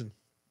like, "Listen,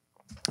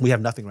 we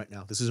have nothing right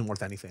now. This isn't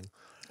worth anything."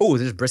 Oh,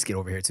 there's brisket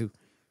over here too.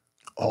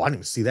 Oh, I didn't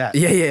even see that.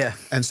 Yeah.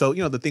 And so,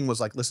 the thing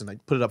was like, listen, I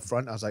put it up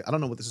front. I was like, I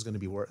don't know what this is going to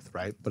be worth,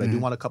 right? But I do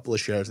want a couple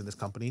of shares in this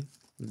company.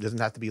 It doesn't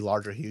have to be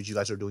large or huge. You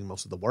guys are doing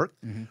most of the work.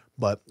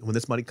 But when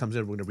this money comes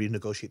in, we're going to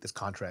renegotiate this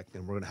contract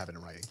and we're going to have it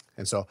in writing.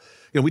 And so,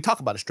 we talk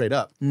about it straight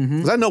up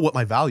because I know what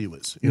my value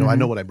is. I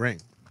know what I bring.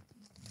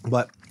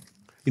 But,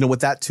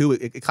 with that too,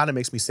 it kind of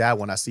makes me sad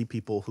when I see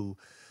people who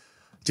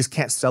just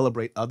can't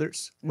celebrate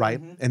others,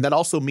 right? And that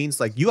also means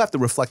like you have to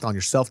reflect on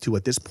yourself too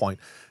at this point.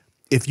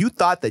 If you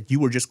thought that you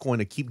were just going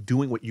to keep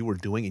doing what you were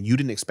doing and you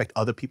didn't expect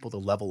other people to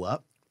level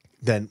up,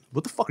 then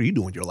what the fuck are you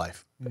doing with your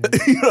life?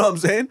 You know what I'm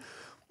saying?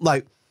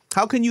 Like,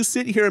 how can you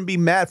sit here and be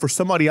mad for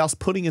somebody else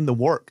putting in the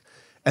work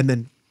and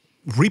then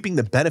reaping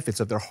the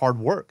benefits of their hard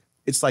work?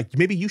 It's like,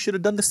 maybe you should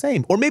have done the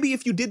same. Or maybe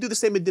if you did do the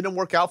same, it didn't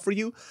work out for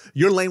you,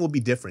 your lane will be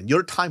different.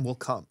 Your time will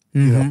come,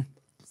 you know?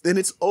 And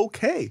it's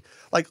okay.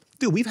 Like,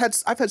 dude,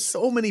 I've had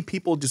so many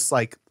people just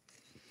like,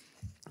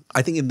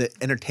 I think in the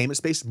entertainment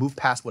space, move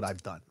past what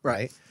I've done,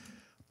 right?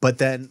 But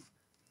then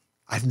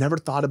I've never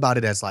thought about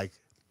it as like,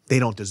 they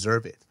don't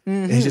deserve it.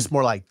 It's just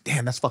more like,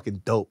 damn, that's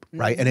fucking dope,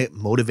 right? And it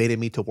motivated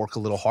me to work a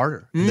little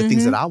harder in the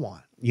things that I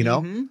want,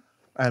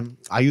 And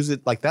I use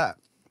it like that.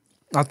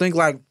 I think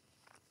like,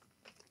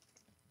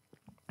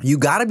 you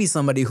gotta be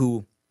somebody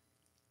who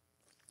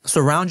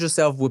surround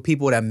yourself with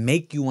people that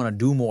make you want to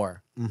do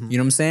more. You know what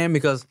I'm saying?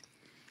 Because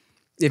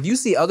if you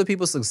see other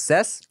people's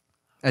success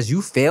as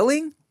you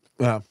failing,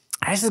 that's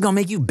just gonna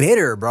make you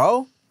bitter,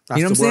 bro. You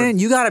know what I'm saying?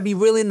 You gotta be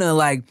willing to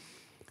like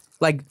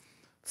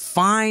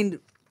find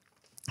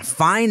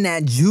find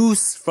that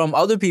juice from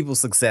other people's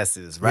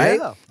successes, right?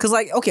 Yeah. Because,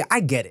 like, okay, I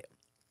get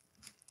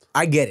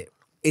it.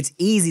 It's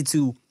easy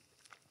to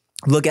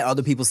look at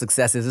other people's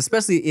successes,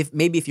 especially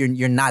if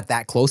you're not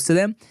that close to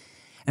them,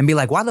 and be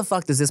like, why the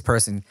fuck does this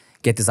person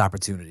get this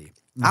opportunity?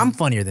 I'm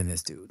funnier than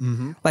this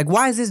dude. Like,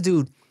 why does this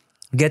dude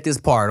get this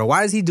part, or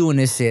why is he doing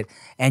this shit?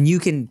 And you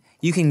can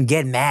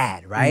get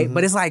mad, right?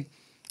 But it's like,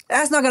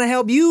 that's not gonna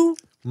help you.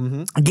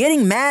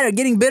 Getting mad or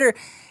getting bitter,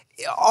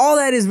 all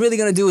that is really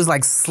gonna do is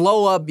like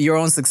slow up your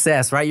own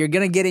success, right? You're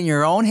gonna get in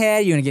your own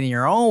head, you're gonna get in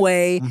your own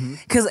way,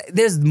 because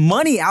there's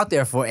money out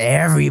there for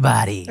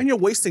everybody. And you're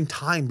wasting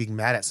time being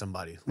mad at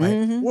somebody,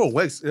 right? We're a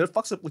waste. It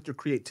fucks up with your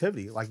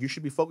creativity. Like, you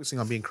should be focusing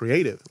on being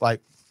creative.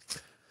 Like,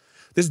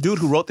 this dude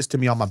who wrote this to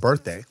me on my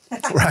birthday,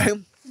 right?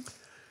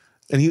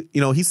 And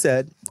he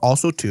said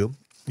also too,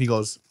 he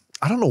goes,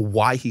 I don't know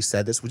why he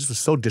said this, which was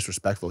so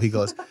disrespectful. He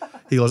goes,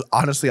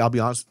 honestly, I'll be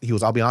honest.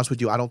 I'll be honest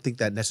with you. I don't think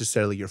that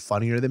necessarily you're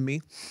funnier than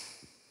me.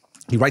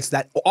 He writes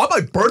that on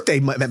my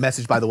birthday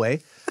message, by the way.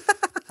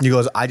 He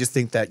goes, I just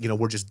think that,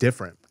 we're just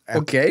different. And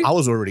Okay. I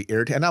was already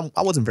irritated. And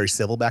I wasn't very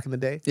civil back in the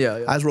day.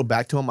 Yeah. I just wrote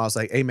back to him. I was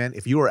like, hey, man,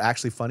 if you were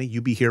actually funny,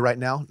 you'd be here right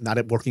now,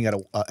 not working at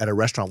a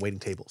restaurant waiting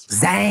tables.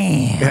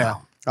 Damn. Yeah.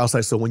 I was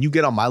like, so when you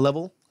get on my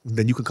level,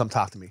 then you can come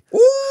talk to me.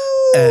 Ooh.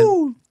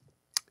 And,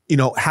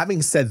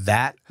 having said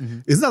that,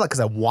 it's not like because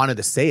I wanted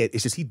to say it.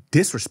 It's just he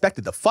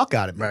disrespected the fuck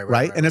out of me,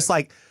 right? And it's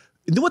like,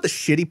 you know what the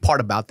shitty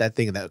part about that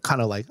thing, and that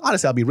kind of like,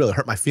 honestly, I'll be real, it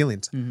hurt my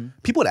feelings.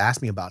 People would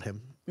ask me about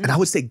him, and I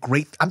would say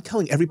I'm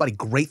telling everybody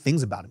great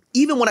things about him,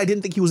 even when I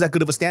didn't think he was that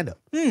good of a stand-up.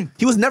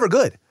 He was never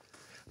good.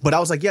 But I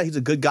was like, yeah, he's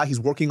a good guy. He's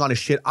working on his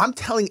shit. I'm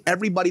telling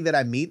everybody that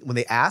I meet when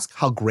they ask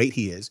how great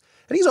he is,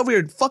 and he's over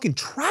here fucking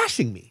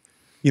trashing me,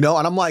 And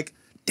I'm like,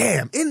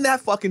 damn, isn't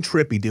that fucking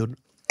trippy, dude?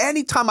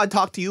 Anytime I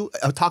talk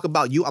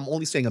about you, I'm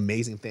only saying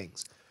amazing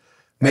things.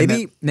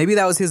 Maybe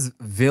that was his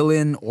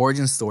villain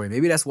origin story.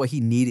 Maybe that's what he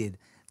needed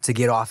to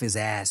get off his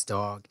ass,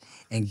 dog,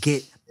 and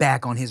get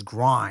back on his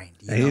grind.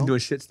 And he ain't doing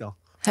shit still.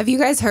 Have you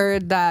guys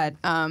heard that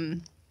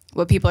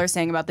what people are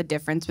saying about the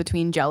difference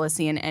between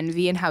jealousy and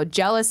envy, and how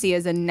jealousy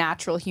is a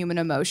natural human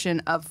emotion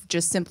of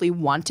just simply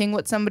wanting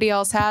what somebody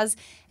else has,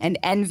 and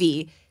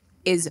envy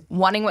is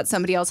wanting what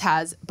somebody else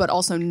has, but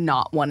also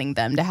not wanting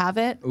them to have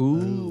it.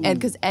 Ooh. And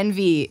because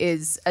envy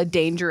is a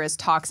dangerous,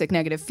 toxic,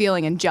 negative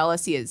feeling, and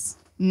jealousy is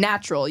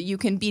natural. You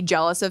can be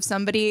jealous of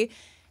somebody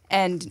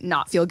and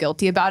not feel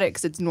guilty about it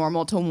because it's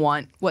normal to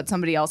want what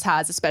somebody else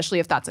has, especially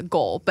if that's a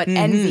goal. But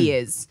envy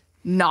is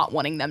not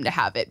wanting them to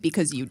have it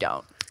because you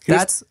don't.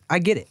 I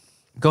get it.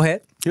 Go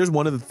ahead. Here's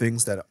one of the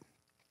things that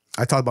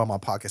I talked about on my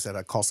podcast that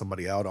I called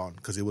somebody out on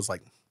because it was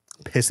like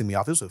pissing me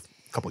off. This was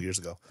a couple years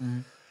ago.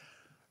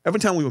 Every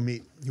time we would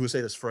meet, he would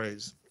say this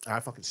phrase, and I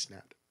fucking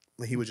snapped.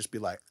 Like, he would just be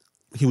like,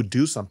 he would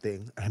do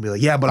something, and I'd be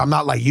like, yeah, but I'm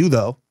not like you,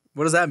 though.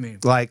 What does that mean?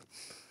 Like,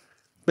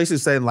 basically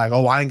saying, like,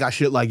 oh, I ain't got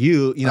shit like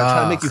you,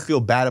 trying to make you feel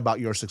bad about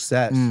your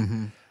success.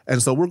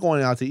 And so we're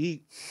going out to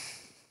eat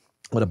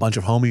with a bunch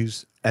of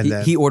homies, and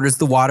then he orders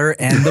the water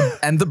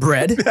and the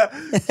bread.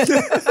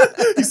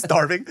 he's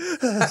starving.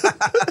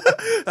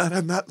 And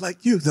I'm not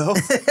like you, though.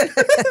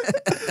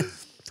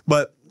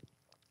 But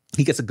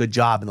he gets a good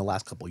job in the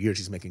last couple of years.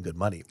 He's making good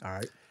money. All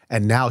right.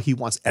 And now he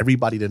wants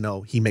everybody to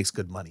know he makes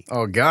good money.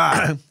 Oh,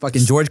 God.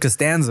 Fucking George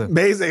Costanza.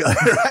 Amazing.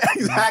 Right?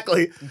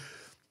 Exactly.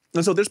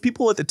 And so there's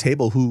people at the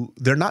table who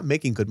they're not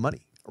making good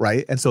money,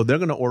 right? And so they're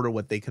going to order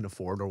what they can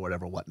afford or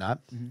whatever,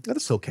 whatnot.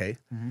 That's okay.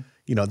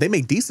 They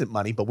make decent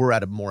money, but we're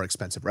at a more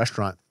expensive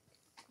restaurant.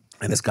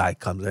 And this guy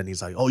comes in,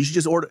 he's like, oh, you should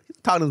just order. He's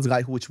talking to this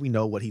guy, which we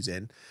know what he's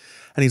in.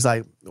 And he's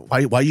like, why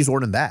are you just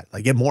ordering that?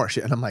 Like, get more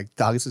shit. And I'm like,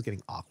 dog, this is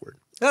getting awkward.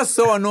 That's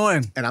so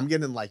annoying. And I'm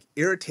getting like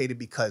irritated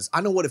because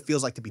I know what it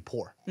feels like to be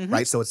poor,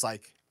 right? So it's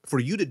like, for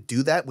you to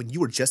do that when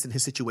you were just in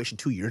his situation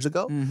 2 years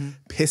ago,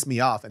 pissed me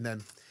off. And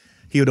then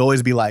he would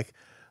always be like,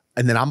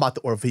 and then I'm about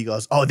to order, he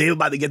goes, oh, they're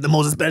about to get the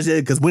most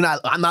expensive because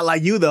I'm not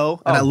like you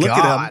though. And I look at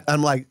him and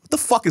I'm like, what the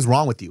fuck is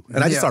wrong with you?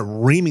 And I just start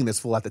reaming this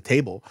fool at the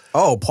table.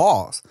 Oh,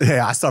 pause.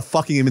 Yeah, I start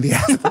fucking him in the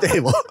ass at the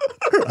table.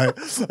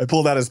 Right? I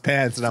pulled out his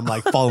pants and I'm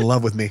like, fall in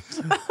love with me.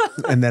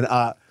 And then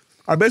our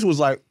bitch was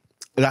like,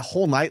 that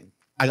whole night,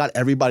 I got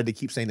everybody to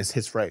keep saying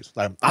his phrase.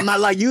 Like, I'm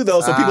not like you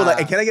though. So people are like,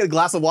 hey, can I get a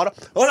glass of water?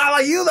 Oh, not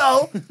like you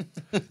though.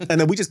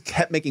 And then we just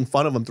kept making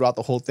fun of him throughout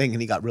the whole thing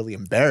and he got really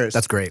embarrassed.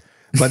 That's great.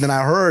 But then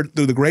I heard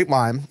through the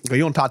grapevine, you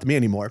don't talk to me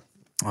anymore,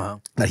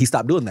 that he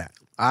stopped doing that.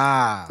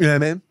 You know what I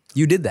mean?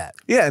 You did that.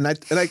 Yeah, and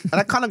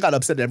I kind of got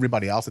upset at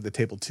everybody else at the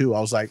table too. I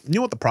was like, you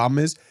know what the problem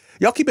is?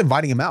 Y'all keep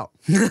inviting him out.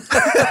 And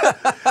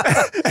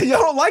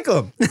y'all don't like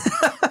him.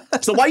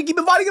 So why you keep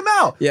inviting him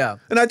out? Yeah.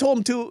 And I told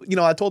him too,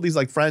 I told these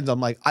like friends, I'm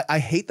like, I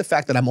hate the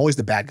fact that I'm always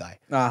the bad guy.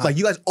 Like,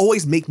 you guys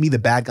always make me the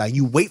bad guy.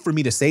 You wait for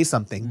me to say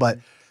something, but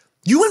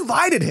you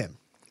invited him.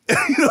 You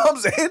know what I'm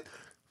saying?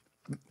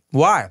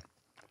 Why?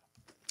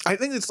 I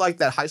think it's like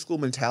that high school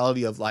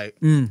mentality of like,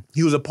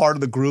 he was a part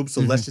of the group, so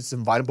let's just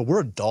invite him. But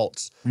we're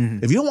adults.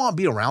 If you don't want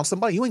to be around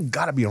somebody, you ain't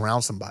got to be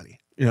around somebody.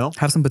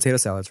 Have some potato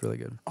salad. It's really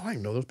good. Oh, I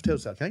didn't know those potato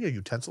salad. Can I get a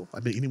utensil?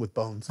 I've been eating with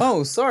bones.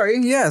 Oh, sorry.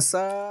 Yes.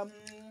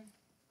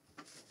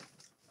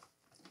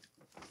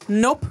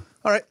 Nope.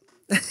 All right.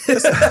 I'm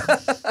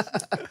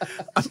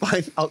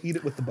fine. I'll eat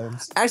it with the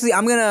bones. Actually,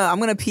 I'm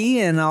gonna pee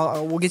and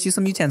we'll get you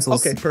some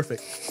utensils. Okay,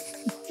 perfect.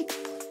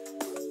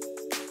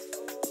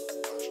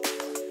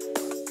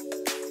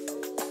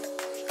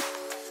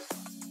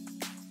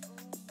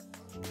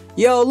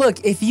 Yo,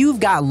 look, if you've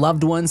got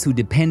loved ones who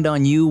depend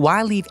on you,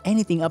 why leave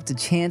anything up to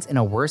chance in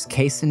a worst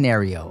case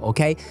scenario,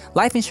 okay?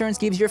 Life insurance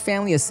gives your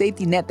family a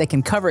safety net that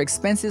can cover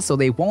expenses so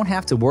they won't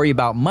have to worry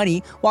about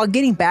money while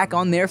getting back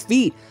on their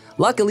feet.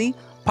 Luckily,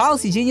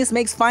 Policy Genius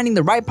makes finding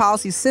the right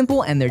policy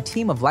simple, and their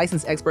team of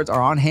licensed experts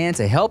are on hand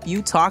to help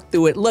you talk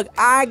through it. Look,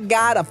 I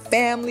got a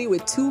family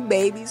with 2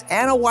 babies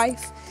and a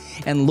wife,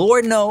 and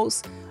Lord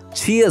knows,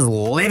 she is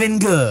living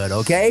good,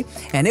 okay?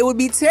 And it would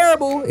be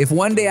terrible if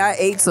one day I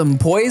ate some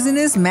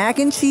poisonous mac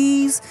and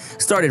cheese,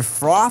 started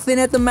frothing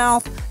at the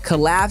mouth,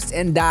 collapsed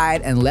and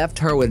died, and left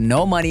her with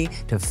no money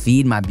to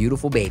feed my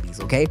beautiful babies,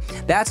 okay?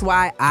 That's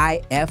why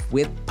I F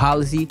with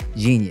Policy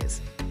Genius.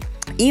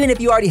 Even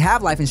if you already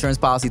have life insurance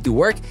policy through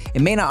work,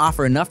 it may not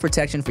offer enough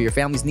protection for your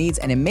family's needs,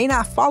 and it may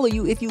not follow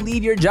you if you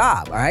leave your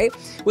job, all right?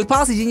 With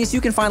Policy Genius,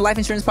 you can find life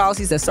insurance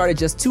policies that start at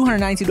just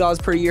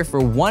 $292 per year for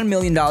 $1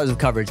 million of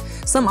coverage.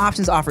 Some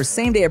options offer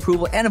same-day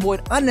approval and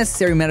avoid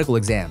unnecessary medical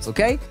exams,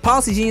 okay?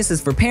 Policy Genius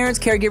is for parents,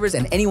 caregivers,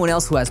 and anyone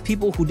else who has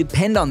people who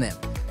depend on them.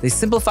 They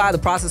simplify the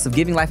process of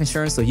giving life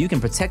insurance so you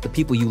can protect the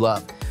people you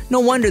love. No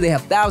wonder they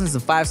have thousands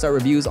of 5-star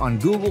reviews on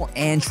Google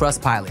and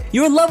Trustpilot.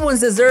 Your loved ones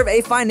deserve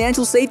a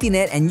financial safety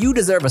net, and you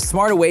deserve a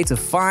smarter way to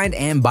find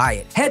and buy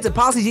it. Head to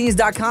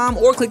PolicyGenius.com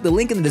or click the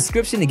link in the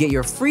description to get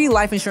your free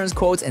life insurance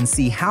quotes and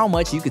see how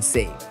much you could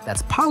save.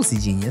 That's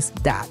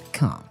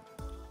PolicyGenius.com.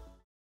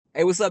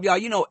 Hey, what's up, y'all?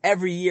 You know,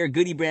 every year,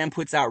 Goody Brand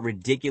puts out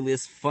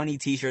ridiculous, funny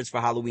t-shirts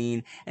for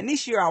Halloween. And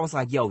this year, I was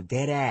like, yo,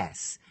 dead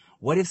ass.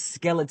 What if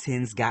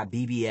skeletons got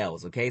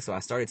BBLs, okay? So I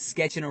started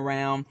sketching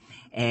around,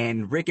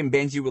 and Rick and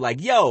Benji were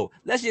like, yo,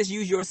 let's just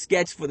use your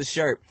sketch for the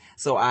shirt.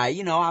 So I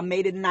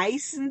made it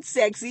nice and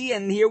sexy,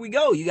 and here we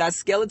go. You got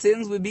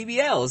skeletons with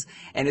BBLs.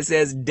 And it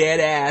says, dead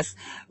ass,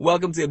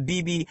 welcome to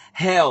BB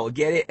Hell.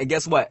 Get it? And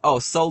guess what? Oh,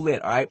 so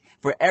lit, all right?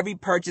 For every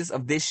purchase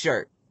of this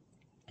shirt,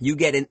 you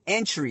get an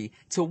entry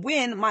to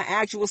win my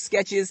actual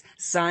sketches,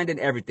 signed and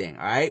everything,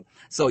 all right?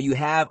 So you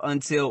have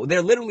until,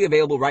 they're literally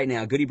available right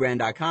now,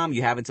 goodybrand.com.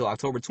 You have until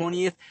October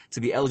 20th to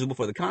be eligible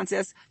for the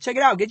contest. Check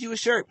it out, get you a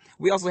shirt.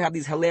 We also have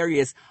these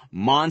hilarious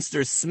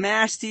Monster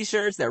Smash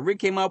t-shirts that Rick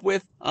came up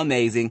with.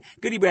 Amazing.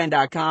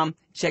 Goodybrand.com,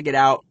 check it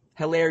out.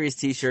 Hilarious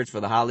t-shirts for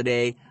the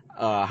holiday,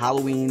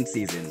 Halloween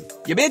season.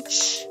 Ya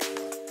bitch!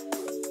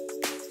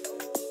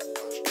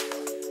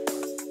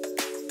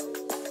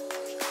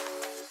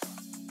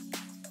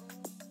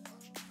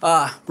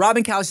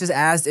 Robyn Couch just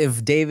asked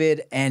if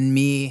David and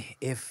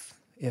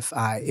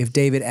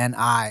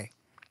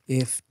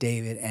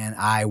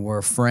I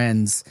were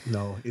friends.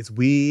 No, it's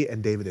we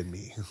and David and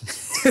me.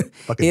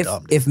 Fucking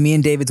dumb. If me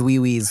and David's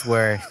wee-wees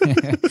were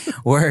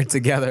were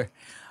together.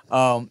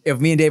 If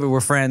me and David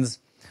were friends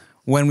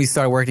when we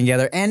started working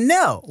together. And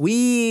no,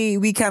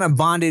 we kind of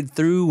bonded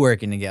through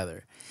working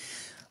together.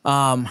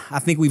 I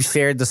think we've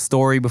shared the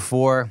story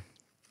before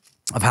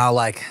of how,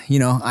 like, I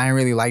didn't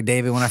really like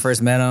David when I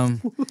first met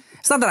him.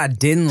 It's not that I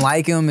didn't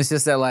like him. It's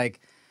just that, like,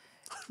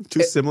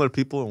 two similar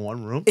people in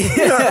one room.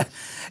 Yeah.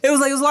 It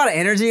was a lot of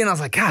energy, and I was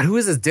like, God, who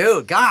is this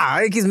dude?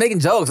 God, he's making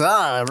jokes.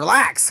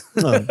 Relax.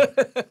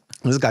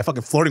 This guy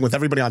fucking flirting with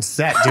everybody on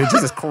set, dude.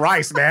 Jesus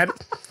Christ, man.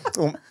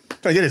 Trying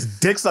to get his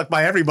dick sucked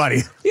by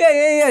everybody.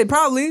 Yeah.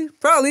 Probably,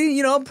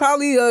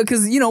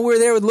 because, we're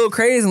there with Lil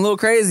Crazy, and Lil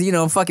Crazy,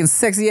 fucking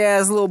sexy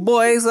ass little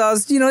boy. So I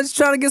was, just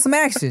trying to get some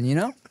action,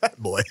 That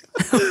boy.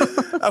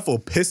 That fool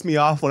pissed me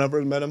off whenever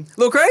I met him.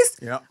 Lil Crazy?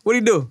 Yeah.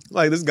 What'd he do?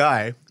 Like, this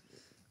guy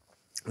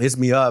hits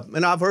me up,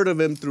 and I've heard of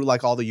him through,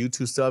 like, all the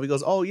YouTube stuff. He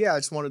goes, oh, yeah, I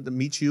just wanted to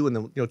meet you and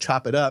then,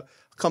 chop it up.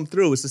 Come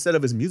through. It's the set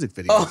of his music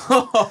video.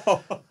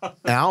 Oh.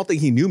 And I don't think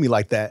he knew me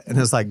like that. And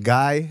it's like,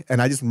 guy,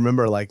 and I just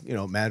remember, like,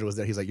 manager was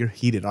there. He's like, you're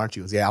heated, aren't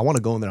you? I was, yeah, I want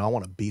to go in there and I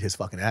want to beat his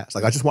fucking ass.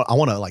 Like, I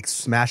want to, like,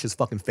 smash his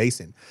fucking face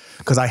in,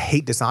 because I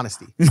hate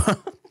dishonesty.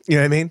 You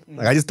know what I mean?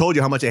 Like, I just told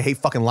you how much I hate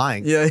fucking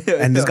lying. Yeah.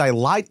 And this guy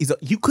lied. He's like,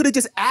 you could have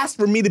just asked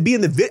for me to be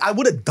in the video. I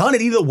would have done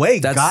it either way,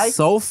 That's guy.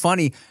 so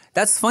funny.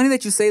 That's funny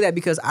that you say that,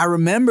 because I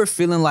remember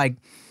feeling like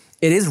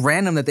it is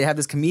random that they have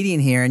this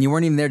comedian here and you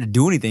weren't even there to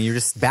do anything. You're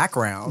just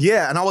background.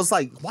 Yeah, and I was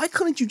like, why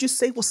couldn't you just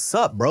say what's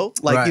up, bro?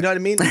 Like, right. You know what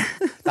I mean?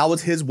 That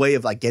was his way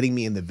of, like, getting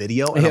me in the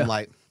video. And I'm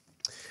like,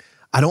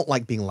 I don't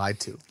like being lied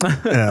to.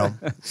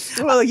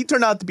 Well, like, he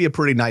turned out to be a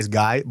pretty nice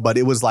guy, but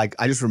it was like,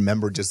 I just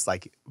remember just,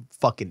 like,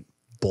 fucking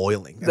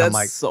boiling. And That's I'm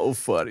like, so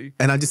funny.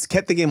 And I just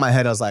kept thinking in my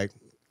head, I was like,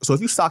 so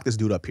if you sock this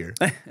dude up here,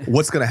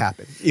 what's going to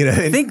happen? You know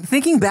what I mean?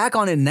 Thinking back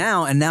on it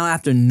now, and now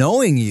after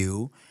knowing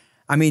you,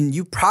 I mean,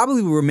 you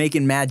probably were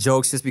making mad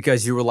jokes just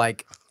because you were,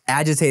 like,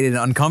 agitated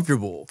and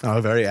uncomfortable. I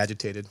was very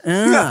agitated.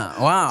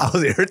 Wow. I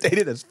was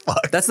irritated as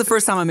fuck. That's the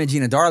first time I met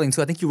Gina Darling,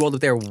 too. I think you rolled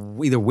up there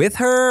either with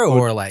her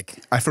or,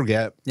 like... I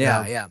forget.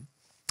 Yeah.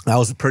 I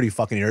was pretty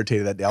fucking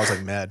irritated that day. I was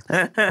like mad.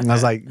 And I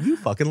was like, you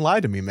fucking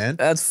lied to me, man.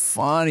 That's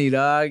funny,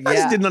 dog. I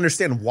just didn't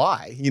understand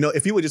why. You know,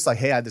 if you were just like,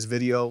 hey, I had this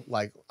video,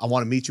 like, I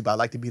want to meet you, but I'd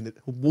like to be in the...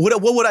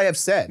 What would I have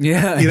said?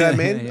 Yeah. You know what I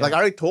mean? Yeah. Like, I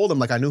already told him,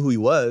 like, I knew who he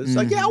was.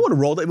 Like, yeah, I would have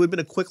rolled it. It would have been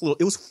a quick little...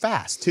 It was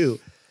fast, too.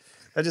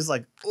 I just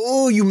like,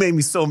 oh, you made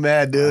me so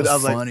mad, dude. That I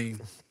was funny.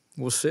 like...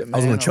 Well, shit, man. I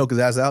was going to choke his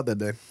ass out that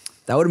day.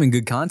 That would have been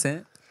good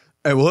content.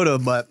 It would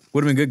have, but...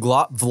 Would have been good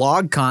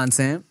vlog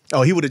content.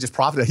 Oh, he would have just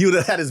profited. He would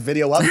have had his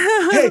video up.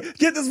 Hey,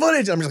 get this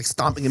footage. I'm just like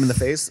stomping him in the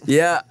face.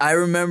 Yeah, I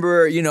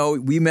remember, you know,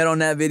 we met on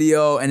that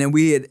video and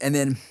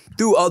then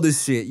through other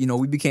shit, you know,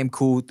 we became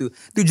cool. Through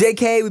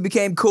JK, we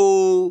became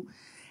cool.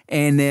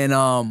 And then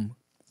a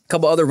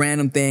couple other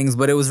random things,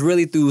 but it was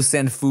really through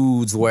Send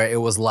Foods where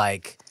it was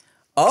like,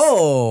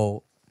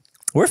 oh,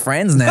 we're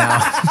friends now.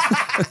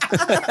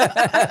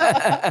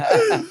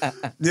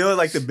 You know,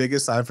 like the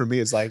biggest sign for me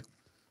is like,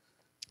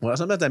 well,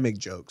 sometimes I make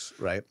jokes,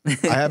 right?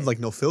 I have like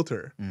no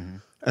filter.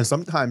 And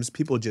sometimes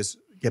people just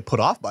get put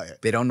off by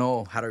it. They don't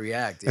know how to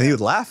react. And he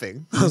was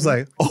laughing. I was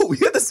like, oh, we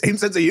have the same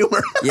sense of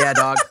humor. Yeah,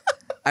 dog.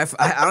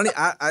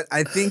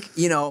 I think,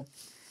 you know,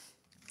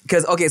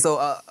 because, okay, so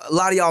a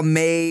lot of y'all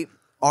may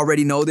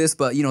already know this,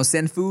 but, you know,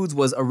 Send Foods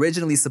was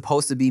originally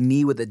supposed to be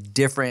me with a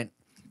different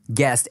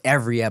guest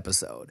every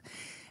episode.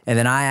 And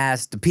then I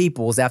asked the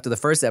peoples after the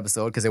first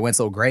episode, because it went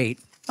so great,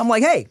 I'm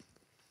like, hey,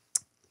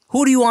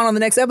 who do you want on the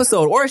next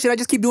episode? Or should I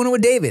just keep doing it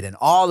with David? And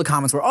all the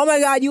comments were, oh my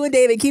God, you and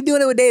David, keep doing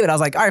it with David. I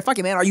was like, all right, fuck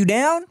it, man. Are you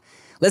down?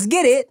 Let's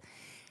get it.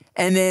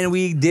 And then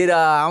we did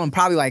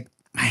probably like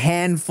a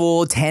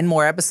handful, 10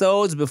 more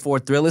episodes before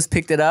Thrillist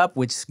picked it up,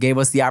 which gave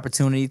us the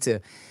opportunity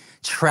to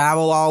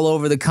travel all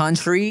over the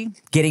country,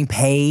 getting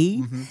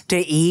paid to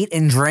eat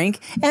and drink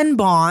and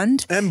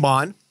bond.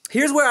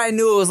 Here's where I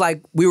knew it was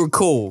like we were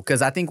cool,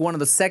 because I think one of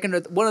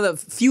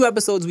the few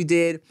episodes we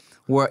did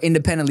were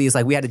independently. It's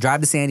like we had to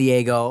drive to San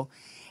Diego.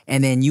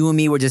 And then you and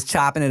me were just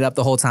chopping it up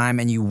the whole time,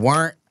 and you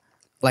weren't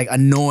like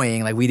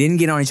annoying. Like we didn't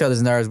get on each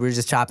other's nerves. We were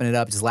just chopping it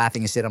up, just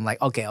laughing and shit. I'm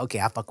like, okay,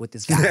 I fuck with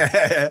this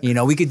guy. You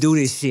know, we could do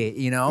this shit,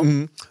 you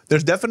know?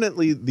 There's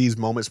definitely these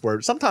moments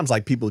where sometimes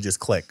like people just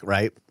click,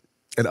 right?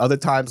 And other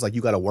times like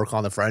you got to work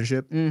on the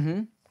friendship.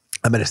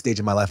 I'm at a stage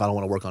in my life I don't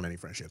want to work on any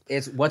friendship.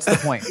 What's the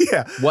point?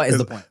 Yeah. What is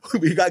the point?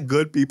 We got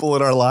good people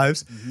in our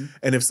lives.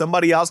 And if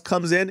somebody else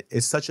comes in,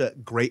 it's such a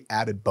great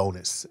added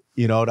bonus.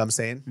 You know what I'm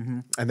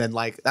saying? And then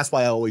like, that's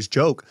why I always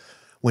joke.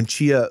 When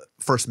Chia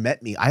first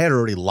met me, I had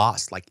already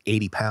lost like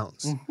 80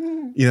 pounds.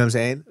 You know what I'm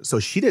saying?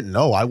 So she didn't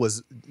know I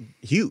was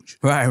huge.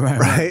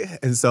 Right.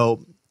 And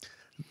so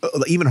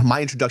even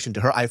my introduction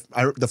to her,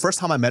 the first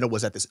time I met her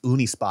was at this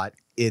uni spot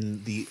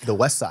in the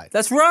West Side.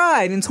 That's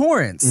right, in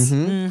Torrance.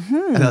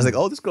 And I was like,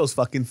 oh, this girl's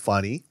fucking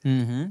funny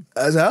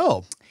as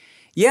hell.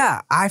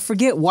 Yeah, I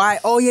forget why.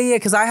 Oh, yeah,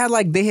 because I had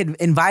like, they had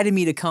invited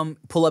me to come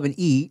pull up and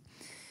eat.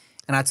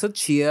 And I took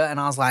Chia and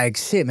I was like,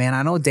 shit, man,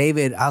 I know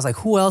David. I was like,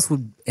 who else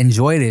would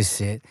enjoy this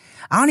shit?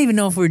 I don't even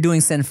know if we were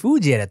doing Send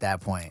Food yet at that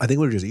point. I think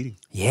we were just eating.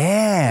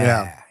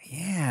 Yeah.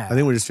 I think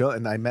we were just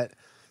chilling. And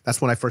that's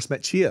when I first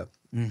met Chia.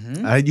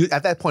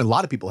 At that point, a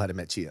lot of people hadn't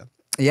met Chia.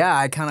 Yeah,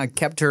 I kind of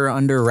kept her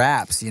under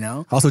wraps, you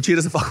know? Also, Chia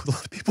doesn't fuck with a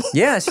lot of people.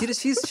 Yeah,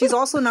 she's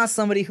also not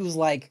somebody who's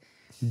like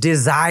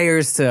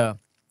desires to,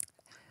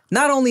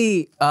 not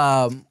only,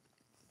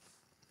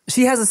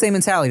 she has the same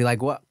mentality,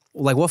 like what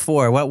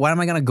for? Why am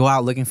I gonna go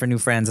out looking for new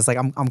friends? It's like,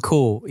 I'm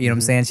cool, you know what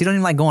I'm saying? She don't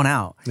even like going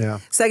out. Yeah.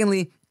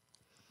 Secondly,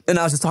 and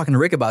I was just talking to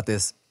Rick about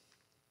this,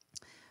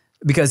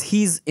 because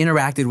he's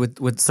interacted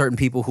with certain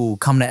people who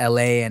come to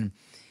LA, and,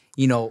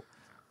 you know,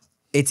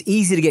 it's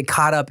easy to get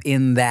caught up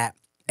in that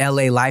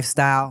LA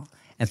lifestyle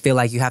and feel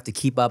like you have to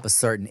keep up a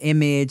certain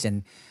image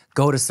and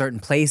go to certain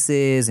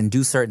places and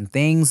do certain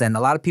things. And a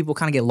lot of people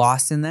kind of get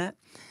lost in that.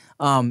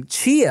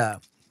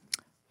 Chia,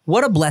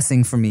 what a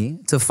blessing for me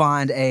to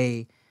find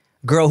a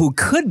girl who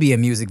could be a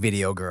music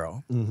video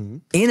girl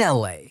in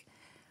LA,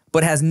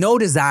 but has no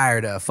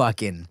desire to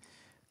fucking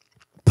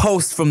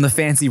post from the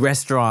fancy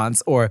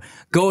restaurants or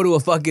go to a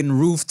fucking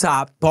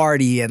rooftop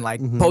party and like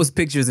post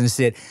pictures and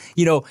shit.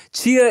 You know,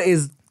 Chia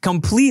is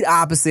complete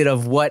opposite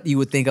of what you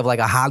would think of like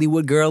a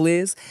Hollywood girl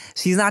is.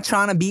 She's not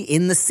trying to be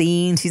in the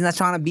scene. She's not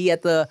trying to be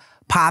at the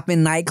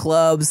poppin'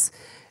 nightclubs.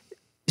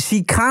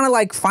 She kind of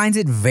like finds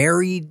it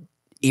very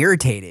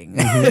irritating.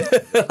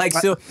 Like,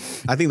 so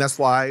I think that's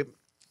why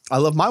I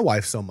love my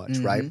wife so much,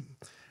 right?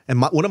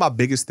 And one of my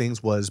biggest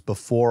things was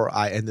before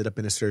I ended up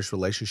in a serious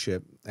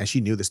relationship, and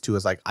she knew this too,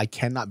 is like, I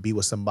cannot be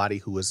with somebody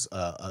who is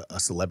a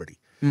celebrity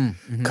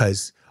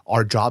because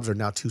our jobs are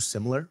now too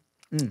similar.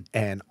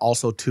 And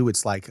also too,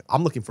 it's like,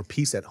 I'm looking for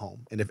peace at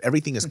home. And if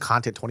everything is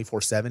content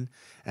 24/7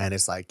 and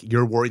it's like,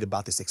 you're worried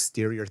about this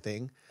exterior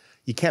thing,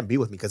 you can't be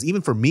with me. Because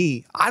even for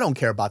me, I don't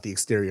care about the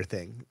exterior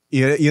thing.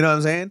 You know what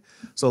I'm saying?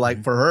 So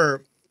like for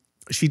her,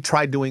 she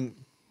tried doing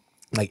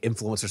like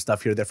influencer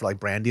stuff here or there for like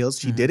brand deals.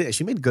 She did it and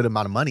she made a good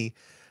amount of money.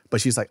 But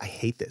she's like, I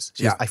hate this.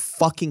 She's like, I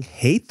fucking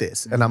hate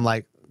this. And I'm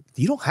like,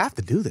 you don't have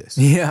to do this.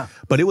 Yeah.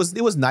 But it was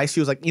nice. She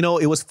was like,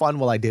 it was fun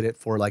while I did it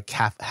for like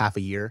half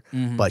a year.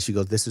 But she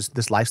goes,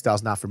 this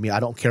lifestyle's not for me. I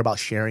don't care about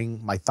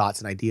sharing my thoughts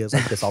and ideas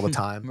like this all the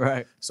time.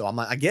 Right. So I'm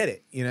like, I get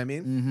it. You know what I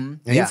mean? And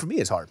Yeah. even for me,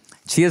 it's hard.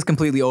 She is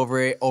completely over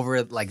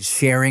it, like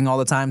sharing all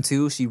the time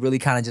too. She really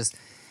kind of just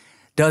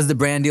does the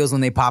brand deals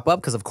when they pop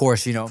up because, of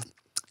course,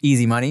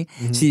 easy money.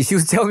 She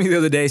was telling me the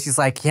other day, she's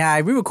like, yeah, I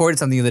re-recorded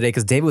something the other day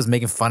because David was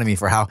making fun of me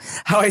for how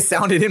I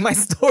sounded in my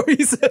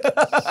stories.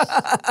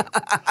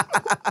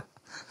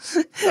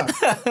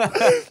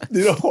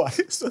 You know why?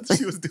 So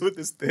she was doing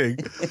this thing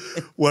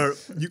where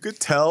you could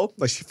tell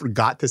like she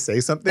forgot to say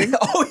something.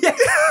 Oh, yeah.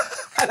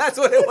 That's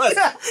what it was.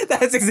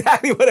 That's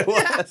exactly what it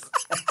was.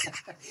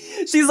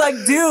 She's like,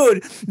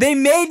 dude, they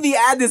made me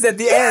add this at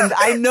the end.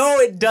 I know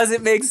it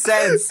doesn't make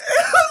sense.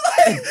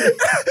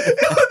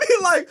 It would be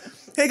like,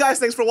 hey guys,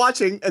 thanks for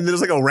watching. And then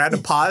there's like a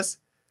random pause.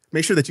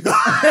 Make sure that you go.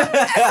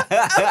 I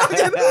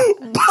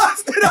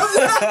busted up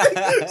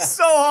laughing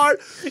so hard.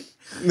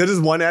 There's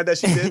one ad that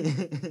she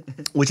did,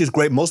 which is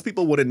great. Most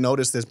people wouldn't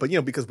notice this, but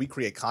because we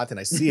create content,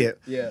 I see it.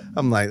 Yeah.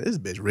 I'm like, this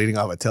bitch reading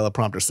off a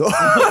teleprompter. So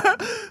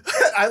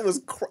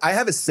I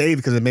have it saved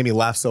because it made me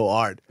laugh so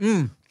hard.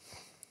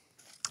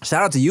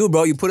 Shout out to you,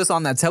 bro. You put us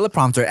on that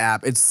teleprompter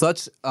app. It's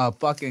such a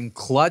fucking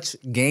clutch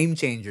game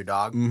changer,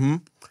 dog.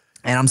 And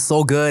I'm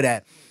so good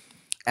at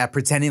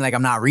pretending like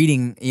I'm not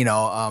reading,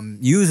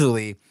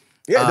 usually.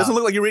 Yeah, it doesn't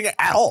look like you're reading it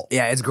at all.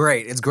 Yeah, it's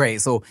great. It's great.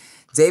 So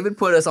David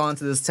put us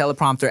onto this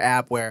teleprompter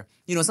app where,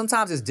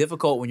 sometimes it's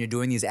difficult when you're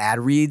doing these ad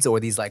reads or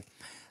these like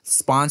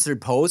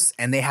sponsored posts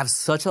and they have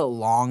such a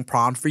long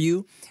prompt for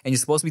you and you're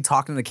supposed to be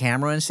talking to the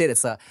camera and shit.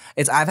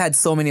 I've had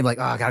so many like,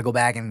 oh, I gotta go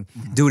back and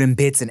do it in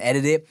bits and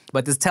edit it.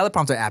 But this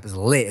teleprompter app is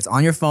lit. It's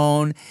on your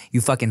phone. You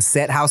fucking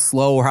set how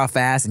slow or how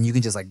fast and you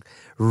can just like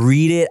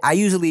read it.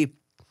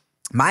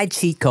 My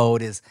cheat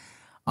code is,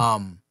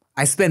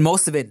 I spend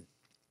most of it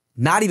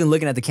not even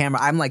looking at the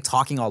camera. I'm like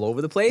talking all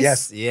over the place.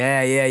 Yes.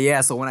 Yeah.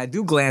 So when I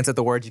do glance at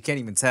the words, you can't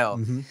even tell.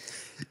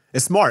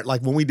 It's smart.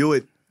 Like when we do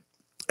it,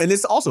 and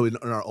it's also in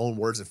our own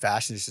words and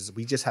fashion, it's just,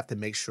 we just have to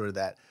make sure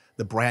that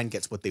the brand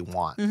gets what they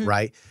want,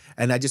 right?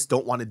 And I just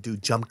don't want to do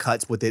jump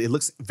cuts with it. It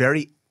looks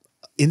very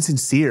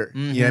insincere.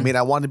 You know what I mean?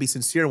 I want to be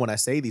sincere when I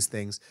say these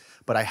things,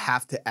 but I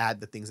have to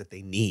add the things that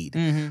they need.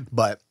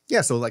 But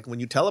yeah, so like when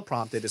you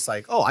teleprompt it, it's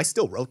like, oh, I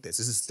still wrote this.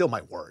 This is still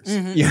my words,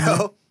 And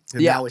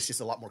now it's just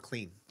a lot more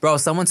clean. Bro,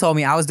 someone told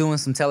me I was doing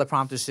some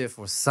teleprompter shit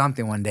for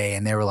something one day,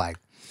 and they were like,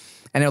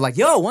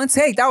 yo, one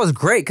take, that was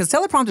great. Because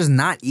teleprompter's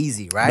not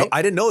easy, right? No,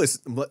 I didn't know this.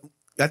 But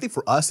I think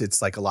for us,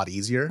 it's like a lot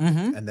easier.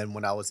 And then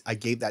when I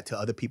gave that to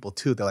other people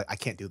too. They're like, I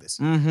can't do this.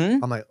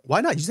 I'm like,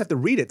 why not? You just have to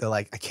read it. They're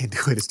like, I can't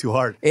do it. It's too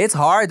hard. It's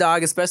hard,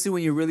 dog, especially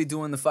when you're really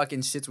doing the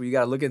fucking shits where you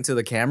got to look into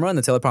the camera and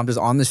the teleprompter's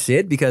on the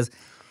shit because,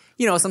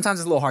 sometimes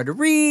it's a little hard to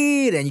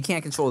read and you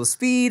can't control the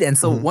speed. And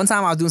so one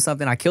time I was doing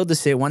something, I killed the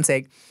shit, one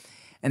take.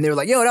 And they were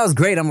like, yo, that was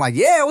great. I'm like,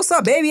 yeah, what's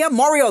up, baby? I'm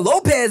Mario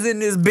Lopez in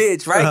this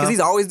bitch, right? Because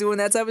he's always doing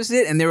that type of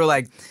shit. And they were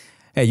like,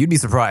 hey, you'd be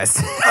surprised.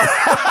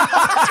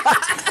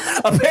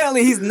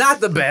 Apparently, he's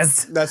not the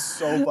best. That's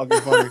so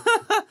fucking funny.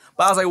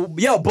 But I was like,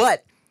 yo,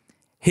 but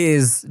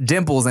his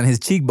dimples and his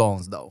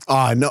cheekbones, though.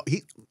 No,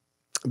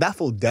 that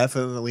fool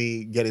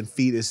definitely getting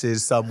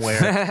fetuses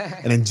somewhere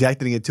and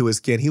injecting it to his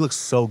skin. He looks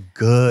so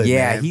good.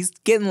 Yeah, man. he's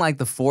getting like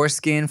the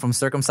foreskin from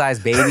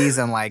circumcised babies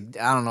and like,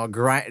 I don't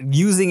know,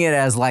 using it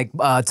as like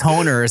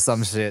toner or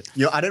some shit.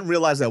 I didn't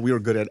realize that we were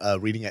good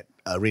at reading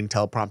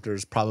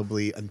teleprompters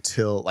probably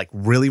until like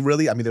really,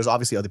 I mean, there's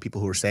obviously other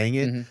people who were saying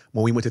it.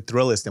 When we went to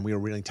Thrillist and we were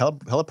reading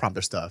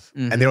teleprompter stuff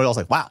and they were all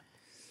like, wow,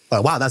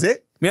 that's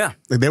it? Yeah.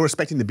 Like they were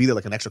expecting to be there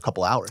like an extra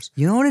couple hours.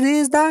 You know what it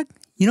is, Doc?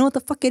 You know what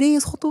the fuck it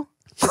is, Joto?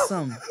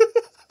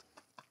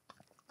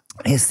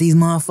 It's these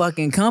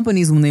motherfucking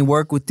companies when they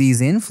work with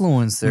these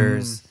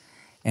influencers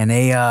and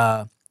they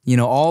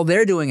all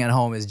they're doing at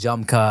home is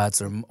jump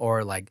cuts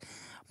or like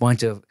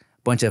bunch of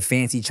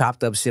fancy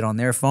chopped up shit on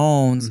their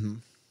phones.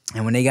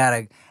 And when they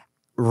gotta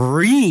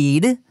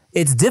read,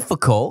 it's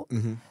difficult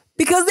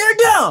because they're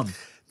dumb.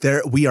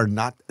 We are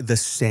not the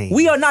same.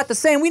 We are not the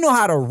same. We know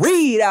how to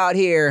read out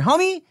here,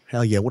 homie.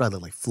 Hell yeah. What I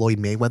look like, Floyd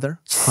Mayweather?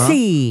 Huh?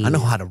 Gee. I know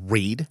how to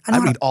read. I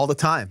read all the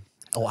time.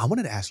 Oh, I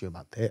wanted to ask you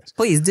about this.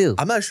 Please do.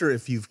 I'm not sure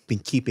if you've been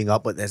keeping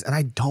up with this, and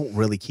I don't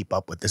really keep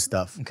up with this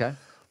stuff. Okay.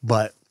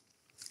 But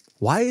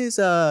why is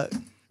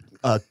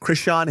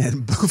Krishan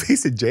and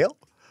Blueface in jail?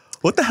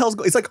 What the hell's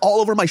going on? It's like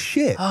all over my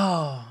shit.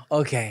 Oh,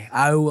 okay.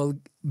 I will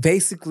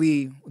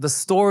basically the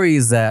story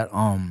is that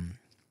well,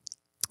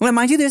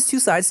 mind you, there's two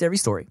sides to every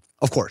story.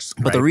 Of course.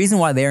 But the reason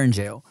why they're in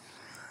jail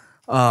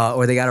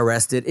or they got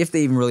arrested, if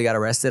they even really got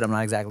arrested, I'm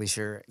not exactly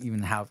sure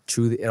even how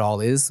true it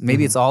all is.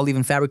 Maybe it's all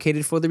even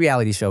fabricated for the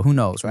reality show. Who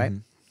knows, right?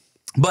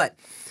 But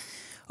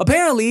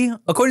apparently,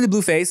 according to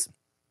Blueface,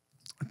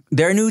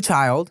 their new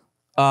child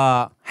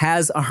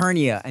has a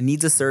hernia and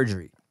needs a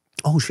surgery.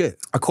 Oh, shit.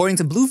 According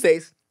to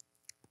Blueface,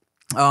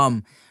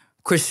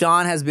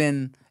 Krishan has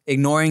been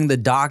ignoring the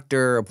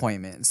doctor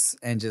appointments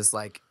and just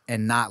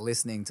and not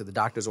listening to the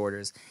doctor's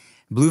orders.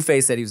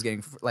 Blueface said he was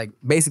getting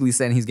basically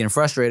saying he's getting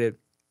frustrated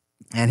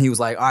And he was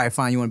like, all right,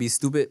 fine, you want to be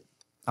stupid?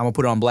 I'm going to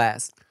put it on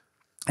blast.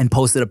 And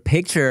posted a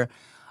picture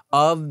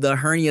of the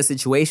hernia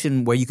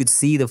situation where you could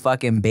see the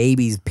fucking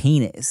baby's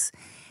penis.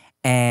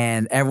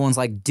 And everyone's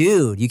like,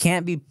 dude, you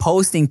can't be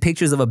posting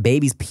pictures of a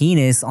baby's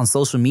penis on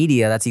social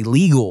media. That's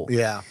illegal.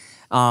 Yeah.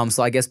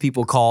 So I guess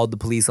people called the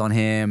police on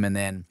him, and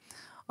then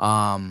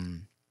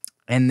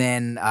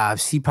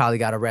she probably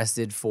got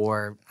arrested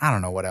for, I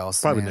don't know what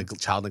else. Probably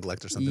child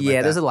neglect or something like that.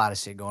 Yeah, there's a lot of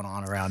shit going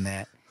on around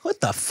that. What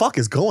the fuck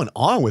is going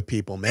on with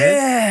people,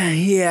 man?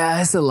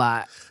 Yeah, it's a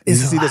lot. Did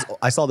you see this?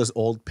 I saw this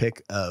old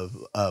pic of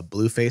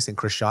Blueface and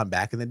Krishan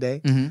back in the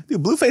day. Mm-hmm.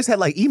 Dude, Blueface had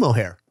like emo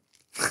hair.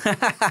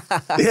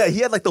 Yeah, he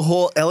had like the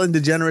whole Ellen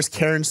DeGeneres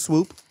Karen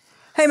swoop.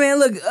 Hey man,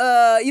 look,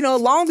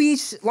 Long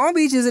Beach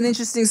is an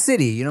interesting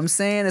city. You know what I'm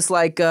saying? It's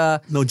like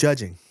no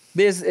judging.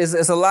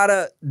 It's a lot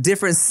of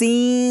different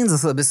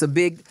scenes. It's a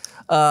big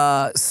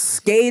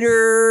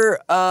skater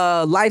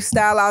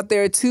lifestyle out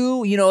there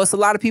too. You know, it's a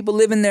lot of people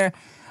living their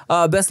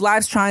best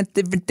lives, trying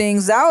different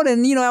things out.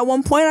 And at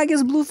one point, I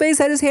guess Blueface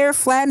had his hair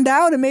flattened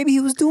out, and maybe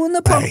he was doing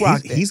the punk rock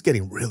thing. He's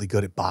getting really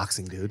good at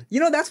boxing, dude.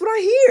 That's what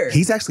I hear.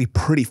 He's actually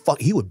pretty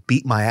he would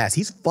beat my ass.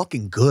 He's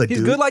fucking good, dude.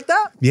 He's good like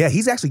that? Yeah,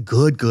 he's actually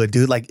good,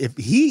 dude. Like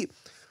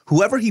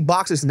whoever he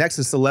boxes next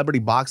to celebrity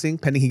boxing,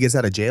 pending he gets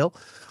out of jail,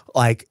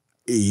 like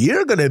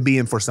you're gonna be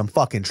in for some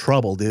fucking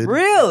trouble, dude.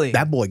 Really?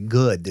 That boy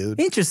good, dude.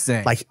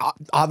 Interesting. Like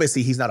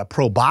obviously he's not a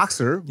pro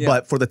boxer,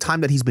 but for the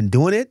time that he's been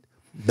doing it,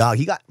 dog,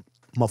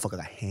 motherfucker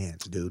got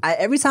hands, dude.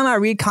 Every time I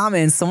read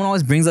comments, someone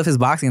always brings up his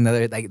boxing,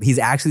 and like he's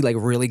actually like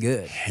really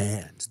good.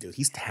 Hands, dude.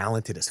 He's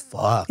talented as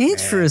fuck.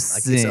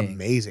 Interesting. Man. Like, he's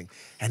amazing,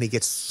 and he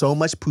gets so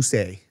much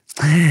pussy.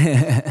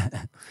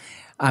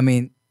 I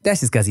mean,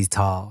 that's just because he's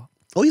tall.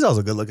 Oh, he's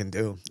also good looking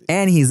too.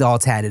 And he's all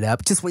tatted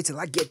up. Just wait till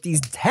I get these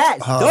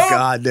tats. Oh, dog.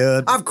 God,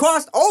 dude. I've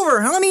crossed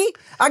over, homie.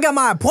 I got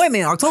my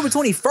appointment October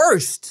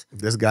 21st.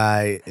 This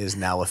guy is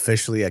now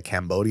officially a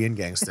Cambodian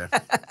gangster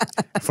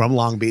from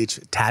Long Beach,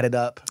 tatted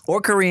up.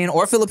 Or Korean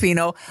or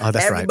Filipino. Oh,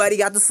 that's Everybody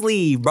got the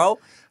sleeve, bro.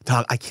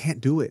 Dog, I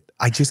can't do it.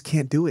 I just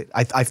can't do it.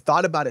 I've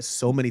thought about it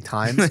so many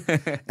times,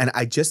 and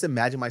I just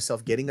imagine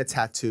myself getting a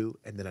tattoo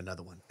and then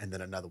another one, and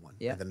then another one,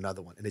 and then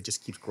another one. And it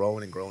just keeps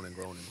growing and growing and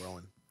growing and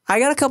growing. I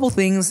got a couple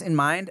things in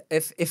mind.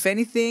 If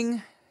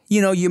anything,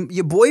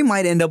 your boy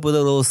might end up with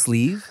a little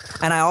sleeve.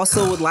 And I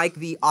also would like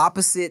the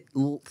opposite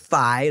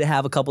thigh to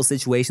have a couple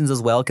situations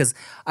as well, because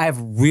I have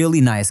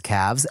really nice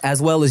calves,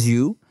 as well as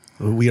you.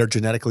 We are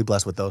genetically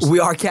blessed with those.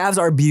 Our calves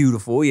are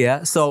beautiful,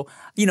 yeah. So,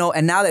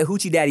 and now that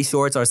Hoochie Daddy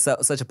shorts are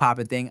such a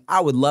poppin' thing,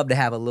 I would love to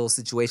have a little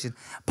situation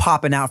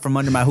popping out from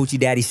under my Hoochie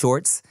Daddy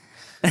shorts.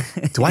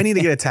 Do I need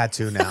to get a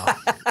tattoo now?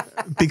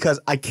 Because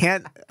I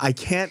can't.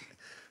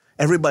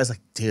 Everybody's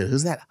like, dude,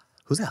 who's that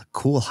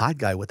cool hot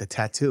guy with a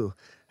tattoo?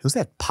 Who's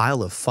that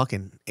pile of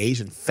fucking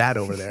Asian fat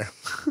over there?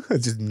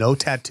 Just no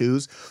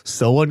tattoos,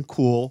 so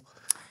uncool.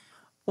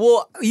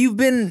 Well, you've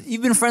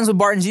been friends with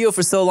Bart and Gio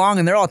for so long,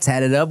 and they're all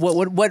tatted up.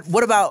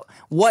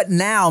 What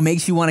now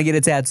makes you want to get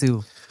a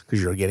tattoo?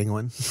 Because you're getting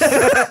one.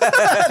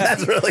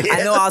 That's really it.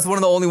 I know I was one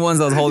of the only ones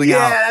that was holding out.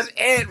 Yeah, that's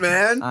it,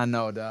 man. I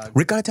know, dog.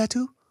 Rick got a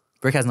tattoo?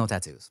 Rick has no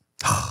tattoos.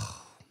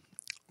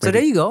 So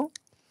there you go.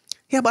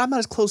 Yeah, but I'm not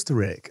as close to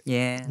Rick.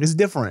 Yeah. It's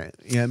different.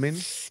 You know what I mean?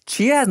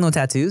 Chia has no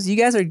tattoos. You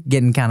guys are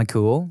getting kind of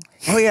cool.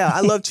 Oh, yeah.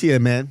 I love Chia,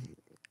 man.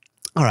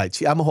 All right,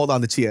 Chia, I'm going to hold on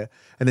to Chia.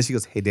 And then she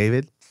goes, hey,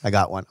 David, I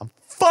got one.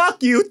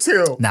 Fuck you,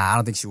 too. Nah, I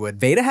don't think she would.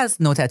 Veda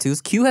has no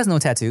tattoos. Q has no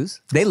tattoos.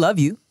 They love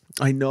you.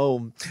 I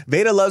know.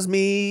 Veda loves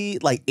me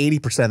like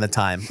 80% of the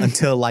time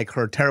until like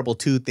her terrible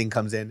tooth thing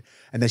comes in,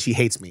 and then she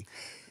hates me.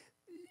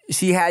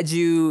 She had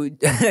you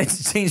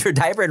change her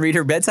diaper and read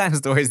her bedtime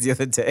stories the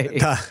other day.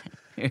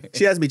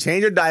 She has me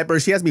change her diaper.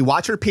 She has me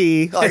watch her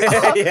pee. Like,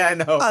 yeah, I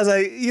know. I was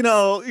like,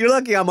 you're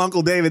lucky I'm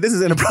Uncle David. This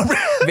is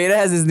inappropriate. Veda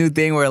has this new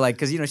thing where like,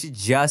 because she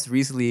just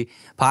recently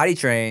potty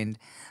trained.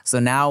 So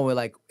now we're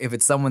like, if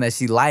it's someone that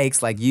she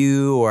likes, like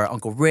you or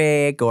Uncle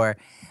Rick or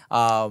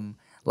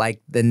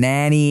like the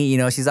nanny,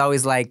 she's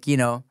always like,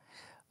 I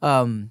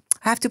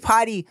have to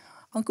potty.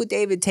 Uncle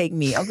David, take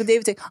me. Uncle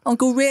David, take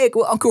Uncle Rick.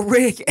 Well, Uncle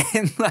Rick,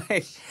 and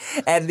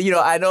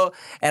I know,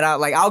 and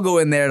I'll go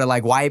in there to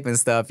like wipe and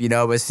stuff,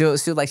 but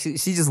she'll like she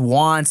just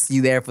wants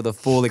you there for the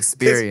full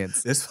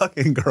experience. This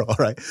fucking girl,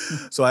 right?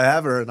 So I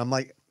have her, and I'm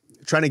like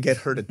trying to get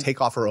her to take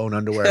off her own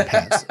underwear and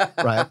pants,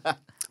 right?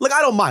 Look,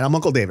 I don't mind. I'm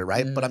Uncle David,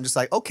 right? But I'm just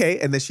like, okay.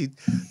 And then she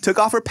took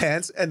off her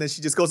pants, and then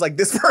she just goes like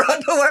this for her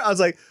underwear. I was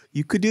like,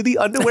 you could do the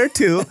underwear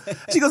too.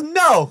 She goes,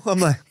 no. I'm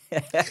like,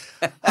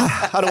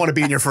 I don't want to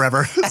be in here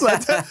forever.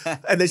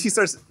 And then she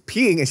starts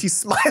peeing, and she's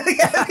smiling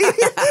at me.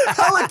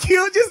 Hella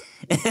cute,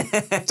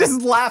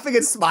 just laughing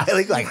and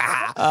smiling, like,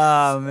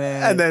 oh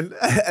man.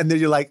 And then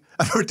you're like,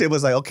 her table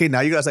was like, okay,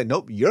 now you're gonna say,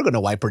 nope, you're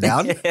gonna wipe her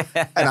down,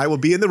 and I will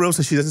be in the room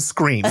so she doesn't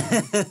scream.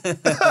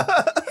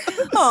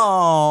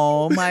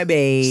 Oh, my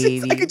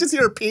baby. I could just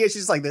hear her pee, and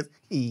she's just like this.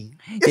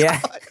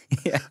 Yeah.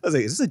 I was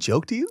like, is this a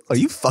joke to you? Are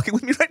you fucking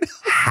with me right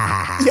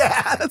now?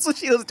 Yeah, that's what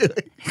she was doing.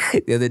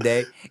 The other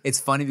day, it's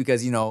funny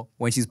because,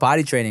 when she's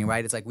potty training,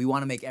 right, it's like we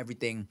want to make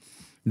everything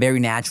very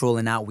natural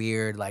and not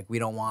weird. Like, we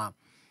don't want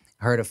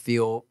her to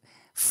feel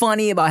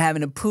funny about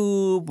having to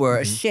poop or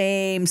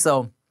ashamed.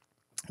 So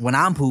when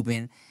I'm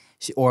pooping,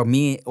 or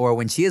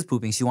when she is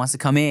pooping, she wants to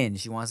come in.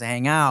 She wants to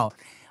hang out.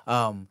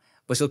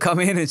 But she'll come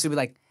in and she'll be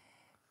like,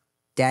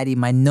 Daddy,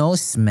 my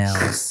nose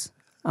smells.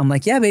 I'm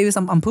like, yeah, baby,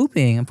 I'm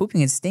pooping. I'm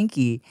pooping. It's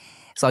stinky.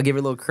 So I'll give her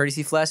a little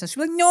courtesy flash and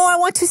she'll be like, no, I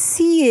want to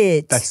see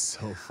it. That's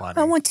so funny.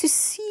 I want to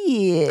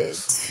see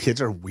it.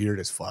 Kids are weird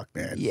as fuck,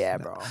 man. Yeah,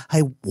 bro.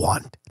 I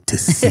want to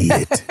see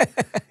it.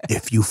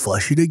 If you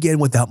flush it again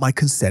without my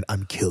consent,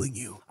 I'm killing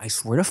you. I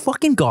swear to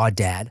fucking God,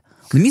 Dad.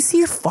 Let me see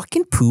your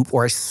fucking poop,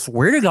 or I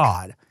swear to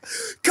God.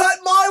 Cut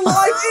my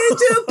life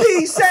into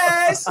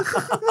pieces.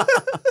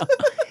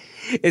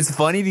 It's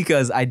funny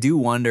because I do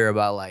wonder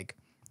about, like,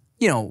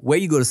 you know, where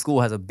you go to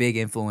school has a big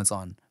influence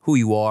on who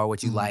you are,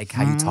 what you like,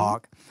 how you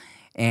talk.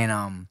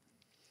 And,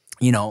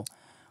 you know,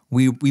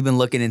 we've been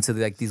looking into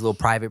like these little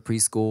private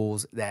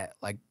preschools that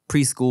like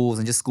preschools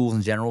and just schools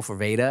in general for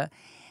Veda.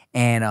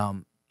 And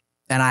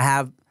I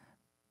have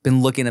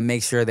been looking to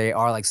make sure they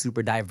are like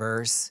super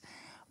diverse.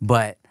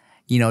 But,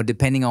 you know,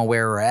 depending on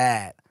where we're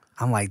at,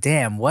 I'm like,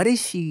 damn, what is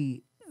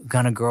she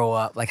gonna grow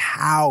up? Like,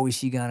 how is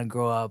she gonna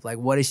grow up? Like,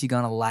 what is she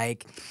gonna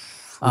like?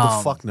 Who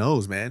the fuck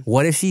knows, man?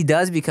 What if she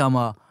does become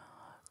a,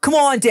 come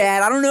on,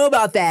 Dad, I don't know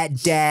about that,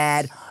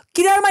 Dad.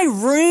 Get out of my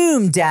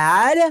room,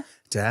 Dad.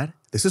 Dad,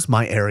 this is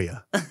my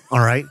area, all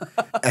right?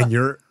 And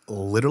you're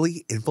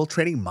literally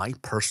infiltrating my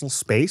personal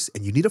space,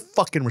 and you need to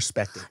fucking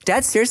respect it.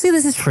 Dad, seriously,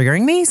 this is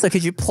triggering me, so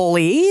could you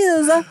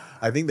please?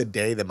 I think the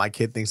day that my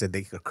kid thinks that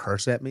they could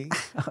curse at me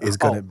is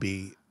going to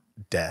be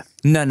death.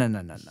 No.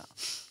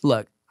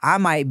 Look, I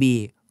might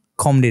be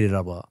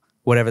komdiraba,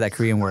 whatever that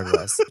Korean word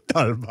was.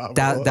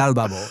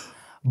 Dalbabo.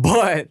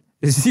 But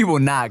she will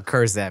not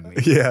curse at me.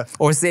 Yeah.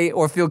 Or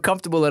feel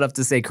comfortable enough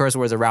to say curse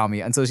words around me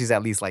until she's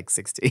at least like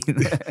 16.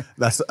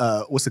 That's,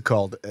 what's it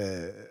called?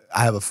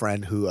 I have a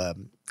friend who,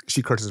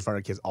 she curses in front of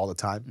her kids all the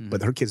time,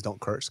 but her kids don't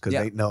curse because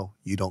they know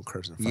you don't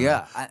curse in front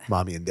of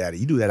mommy and daddy.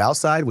 You do that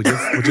outside with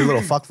your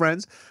little fuck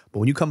friends, but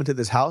when you come into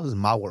this house, it's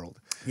my world.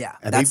 Yeah.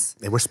 And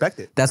they respect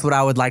it. That's what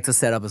I would like to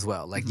set up as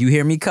well. Like, you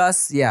hear me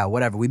cuss? Yeah,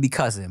 whatever. We be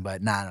cussing,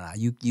 but nah.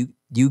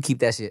 You keep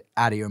that shit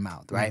out of your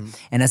mouth, right?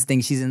 And that's the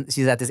thing.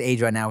 She's at this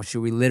age right now where she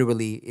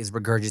literally is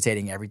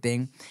regurgitating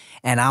everything.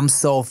 And I'm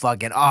so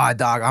fucking,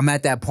 dog, I'm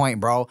at that point,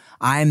 bro.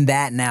 I'm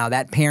that now.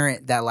 That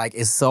parent that like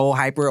is so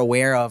hyper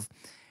aware of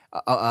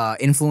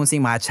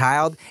influencing my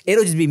child.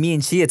 It'll just be me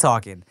and Chia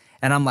talking.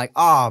 And I'm like,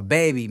 oh,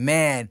 baby,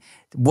 man,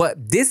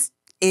 what this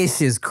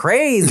ish is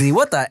crazy.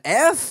 What the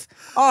F?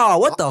 Oh,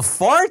 what the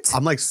fart?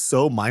 I'm like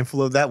so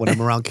mindful of that when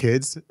I'm around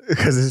kids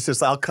because it's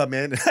just I'll come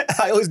in.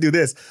 I always do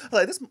this. I'm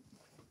like, this. This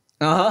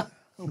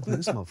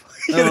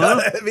motherfucker. You know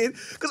what I mean?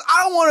 Because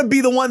I don't want to be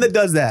the one that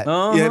does that. You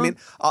know what I mean?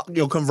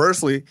 You know,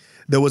 conversely,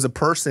 there was a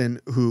person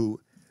who.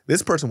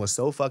 This person was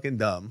so fucking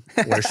dumb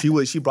where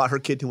she brought her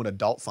kid to an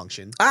adult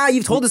function.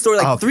 You've told the story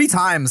like 3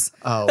 times.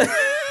 Oh.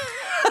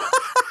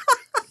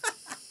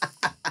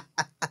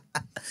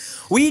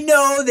 We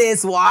know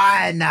this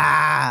one.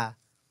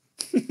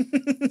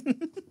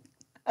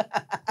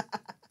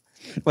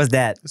 What's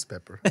that? It's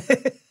pepper.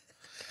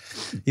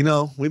 You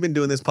know, we've been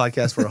doing this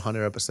podcast for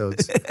 100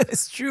 episodes.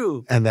 It's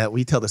true. And that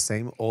we tell the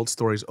same old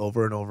stories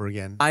over and over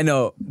again. I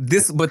know.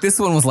 This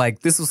one was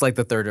like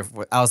the third or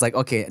fourth. I was like,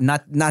 okay,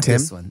 not Tim,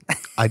 this one.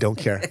 I don't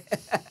care.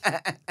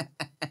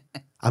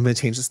 I'm going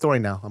to change the story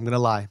now. I'm going to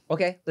lie.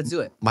 Okay, let's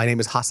do it. My name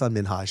is Hassan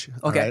Minhaj.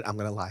 Okay. All right, I'm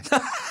going to lie.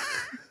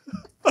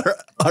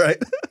 All right.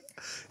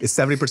 It's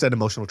 70%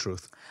 emotional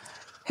truth.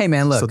 Hey,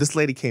 man, look. So this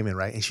lady came in,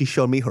 right? And she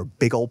showed me her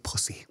big old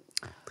pussy.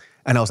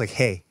 And I was like,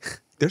 hey,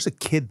 there's a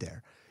kid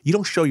there. You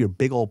don't show your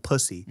big old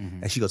pussy.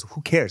 And she goes,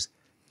 who cares?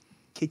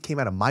 Kid came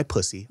out of my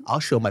pussy.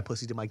 I'll show my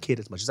pussy to my kid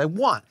as much as I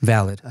want.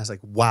 Valid. And I was like,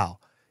 wow.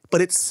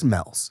 But it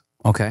smells.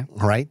 Okay.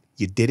 All right?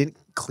 You didn't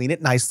clean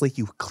it nicely.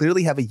 You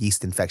clearly have a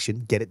yeast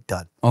infection. Get it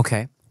done.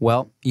 Okay.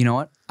 Well, you know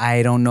what?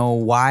 I don't know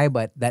why,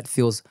 but that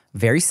feels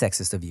very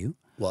sexist of you.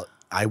 Well,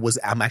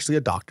 I'm actually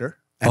a doctor,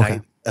 and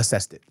I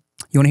assessed it.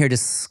 You want to hear a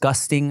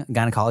disgusting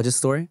gynecologist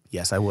story?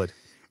 Yes, I would.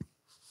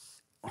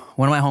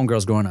 One of my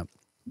homegirls growing up,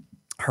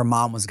 her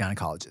mom was a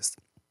gynecologist.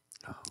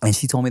 And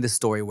she told me this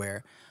story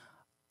where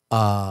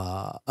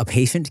a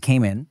patient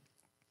came in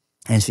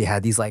and she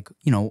had these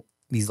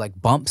these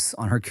bumps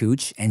on her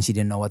cooch and she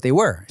didn't know what they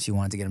were. She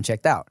wanted to get them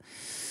checked out.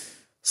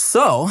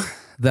 So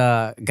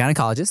the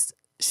gynecologist,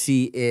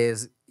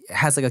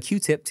 has like a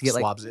Q-tip to get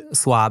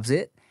swabs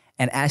it.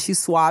 And as she's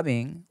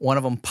swabbing, one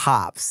of them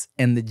pops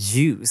and the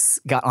juice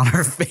got on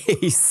her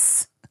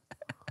face.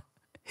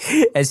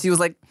 And she was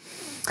like,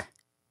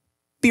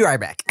 be right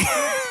back.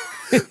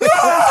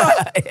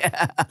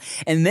 Yeah.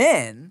 And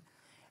then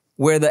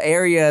where the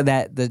area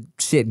that the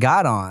shit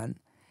got on,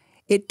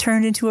 it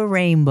turned into a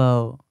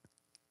rainbow.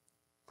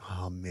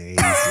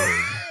 Amazing.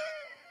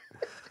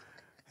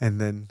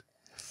 And then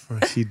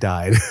she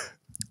died.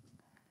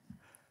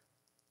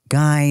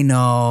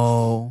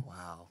 Gyno.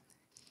 Wow.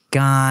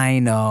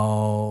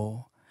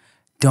 Gyno.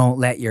 Don't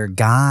let your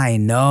guy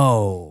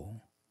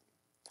know.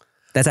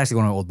 That's actually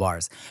one of the old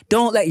bars.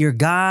 Don't let your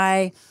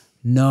guy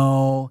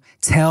no.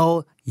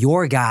 Tell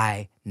your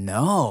guy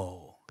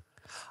no.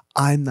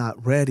 I'm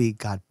not ready.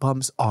 Got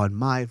bumps on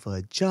my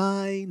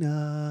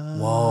vagina.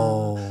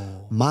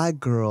 Whoa. My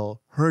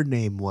girl, her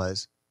name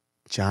was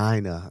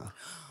Gina.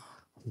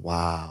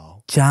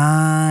 Wow.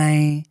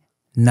 China.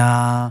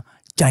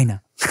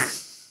 China.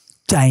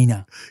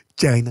 China.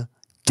 Gina.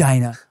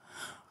 China.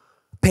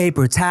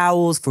 Paper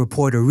towels for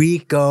Puerto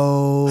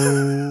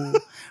Rico.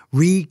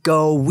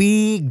 Rico,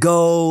 we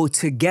go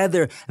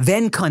together.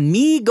 Ven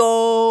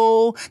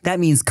conmigo. That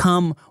means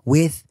come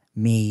with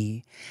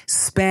me.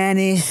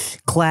 Spanish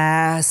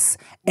class.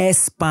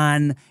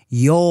 Espanol.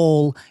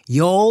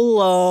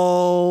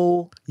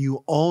 YOLO.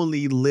 You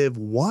only live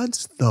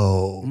once,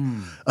 though.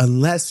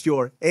 Unless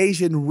you're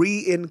Asian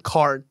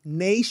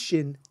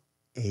reincarnation.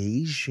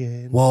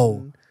 Asian.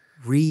 Whoa.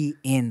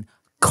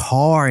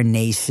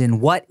 Reincarnation.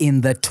 What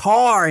in the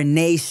tar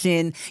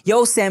nation?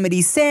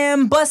 Yosemite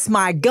Sam, bust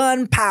my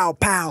gun. Pow,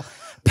 pow,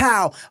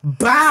 pow,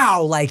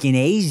 bow like an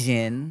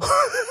Asian.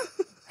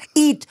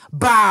 Eat,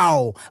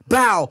 bow,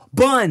 bow,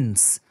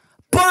 buns.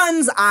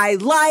 Buns I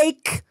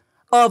like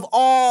of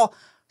all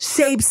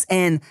shapes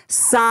and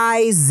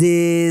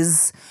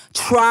sizes.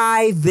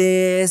 Try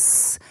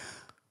this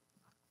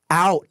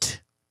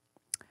out.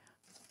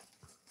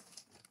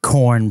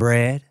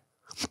 Cornbread.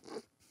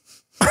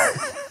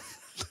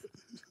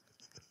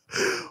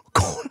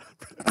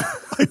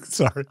 I'm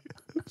sorry.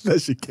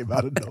 That shit came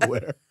out of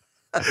nowhere.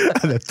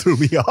 And that threw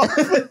me off.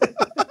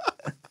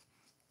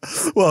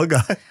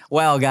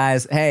 Well,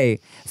 guys, hey,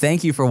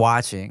 thank you for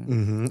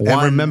watching.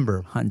 And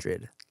remember,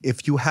 100.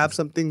 if you have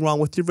something wrong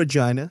with your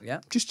vagina,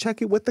 just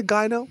check it with the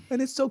gyno,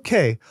 and it's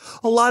okay.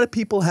 A lot of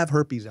people have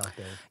herpes out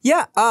there.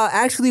 Yeah,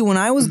 actually, when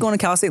I was going to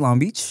Cal State Long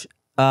Beach,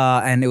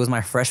 and it was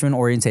my freshman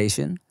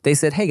orientation, they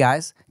said, hey,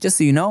 guys, just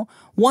so you know,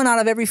 1 out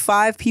of every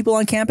 5 people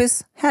on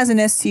campus has an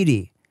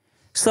STD.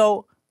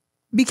 So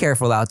be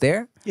careful out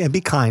there. Yeah,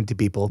 be kind to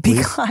people, please.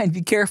 Be kind,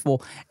 be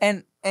careful.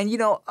 And you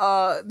know,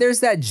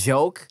 there's that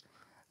joke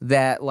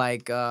that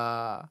like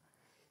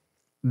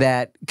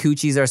that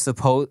coochies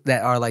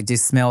are like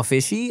just smell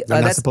fishy.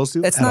 They're not supposed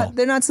to?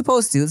 They're not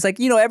supposed to. It's like,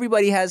 you know,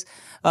 everybody has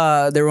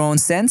their own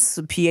sense.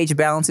 pH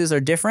balances are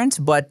different,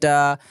 but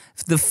the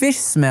fish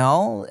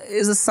smell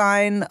is a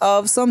sign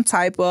of some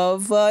type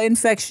of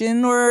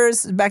infection or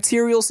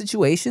bacterial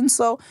situation.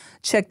 So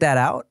check that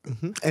out.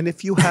 And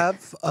if you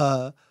have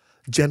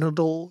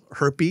genital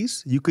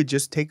herpes, you could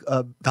just take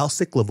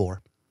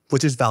Valciclovir,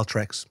 which is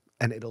Valtrex,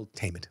 and it'll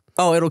tame it.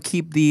 Oh, it'll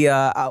keep the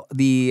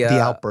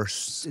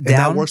outbursts. And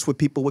that works with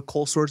people with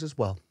cold sores as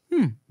well.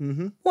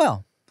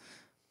 Well,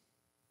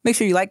 make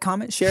sure you like,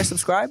 comment, share,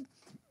 subscribe.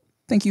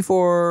 Thank you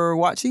for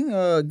watching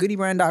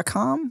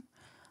goodiebrand.com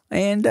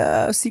and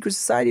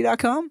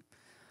secretsociety.com.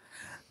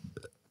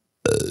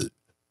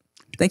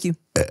 Thank you.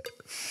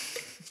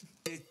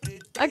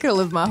 I could have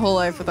lived my whole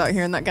life without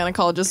hearing that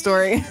gynecologist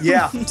story.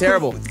 Yeah.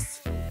 Terrible.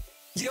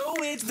 Yo,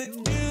 it's the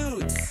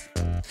dudes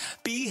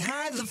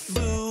behind the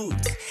food.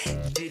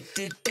 Dudes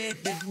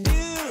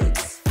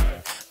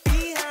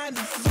behind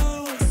the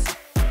foods.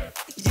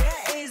 Yeah,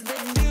 it's the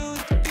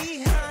dudes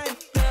behind the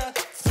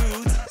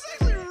foods. That's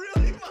actually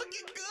really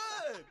fucking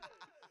good.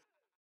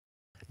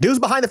 Dudes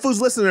Behind the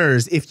Foods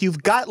listeners, if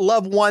you've got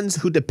loved ones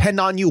who depend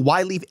on you,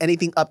 why leave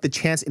anything up to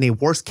chance in a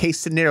worst case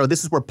scenario?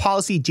 This is where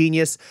Policy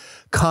Genius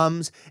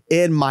comes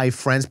in, my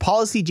friends.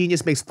 Policy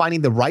Genius makes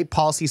finding the right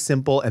policy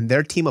simple, and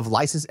their team of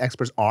licensed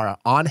experts are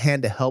on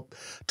hand to help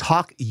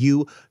talk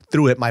you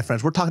through it, my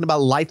friends. We're talking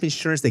about life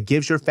insurance that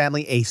gives your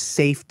family a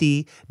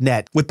safety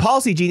net. With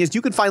Policy Genius,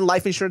 you can find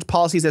life insurance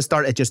policies that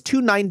start at just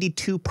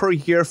 $292 per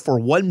year for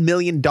 $1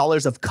 million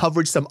of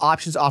coverage. Some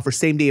options offer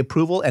same-day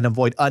approval and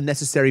avoid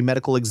unnecessary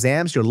medical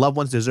exams. Your loved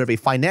ones deserve a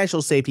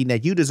financial safety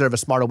net. You deserve a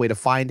smarter way to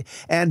find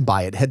and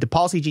buy it. Head to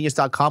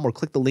policygenius.com or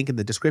click the link in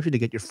the description to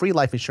get your free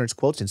life insurance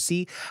quotes and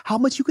see how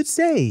much you could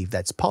save.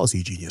 That's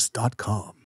policygenius.com.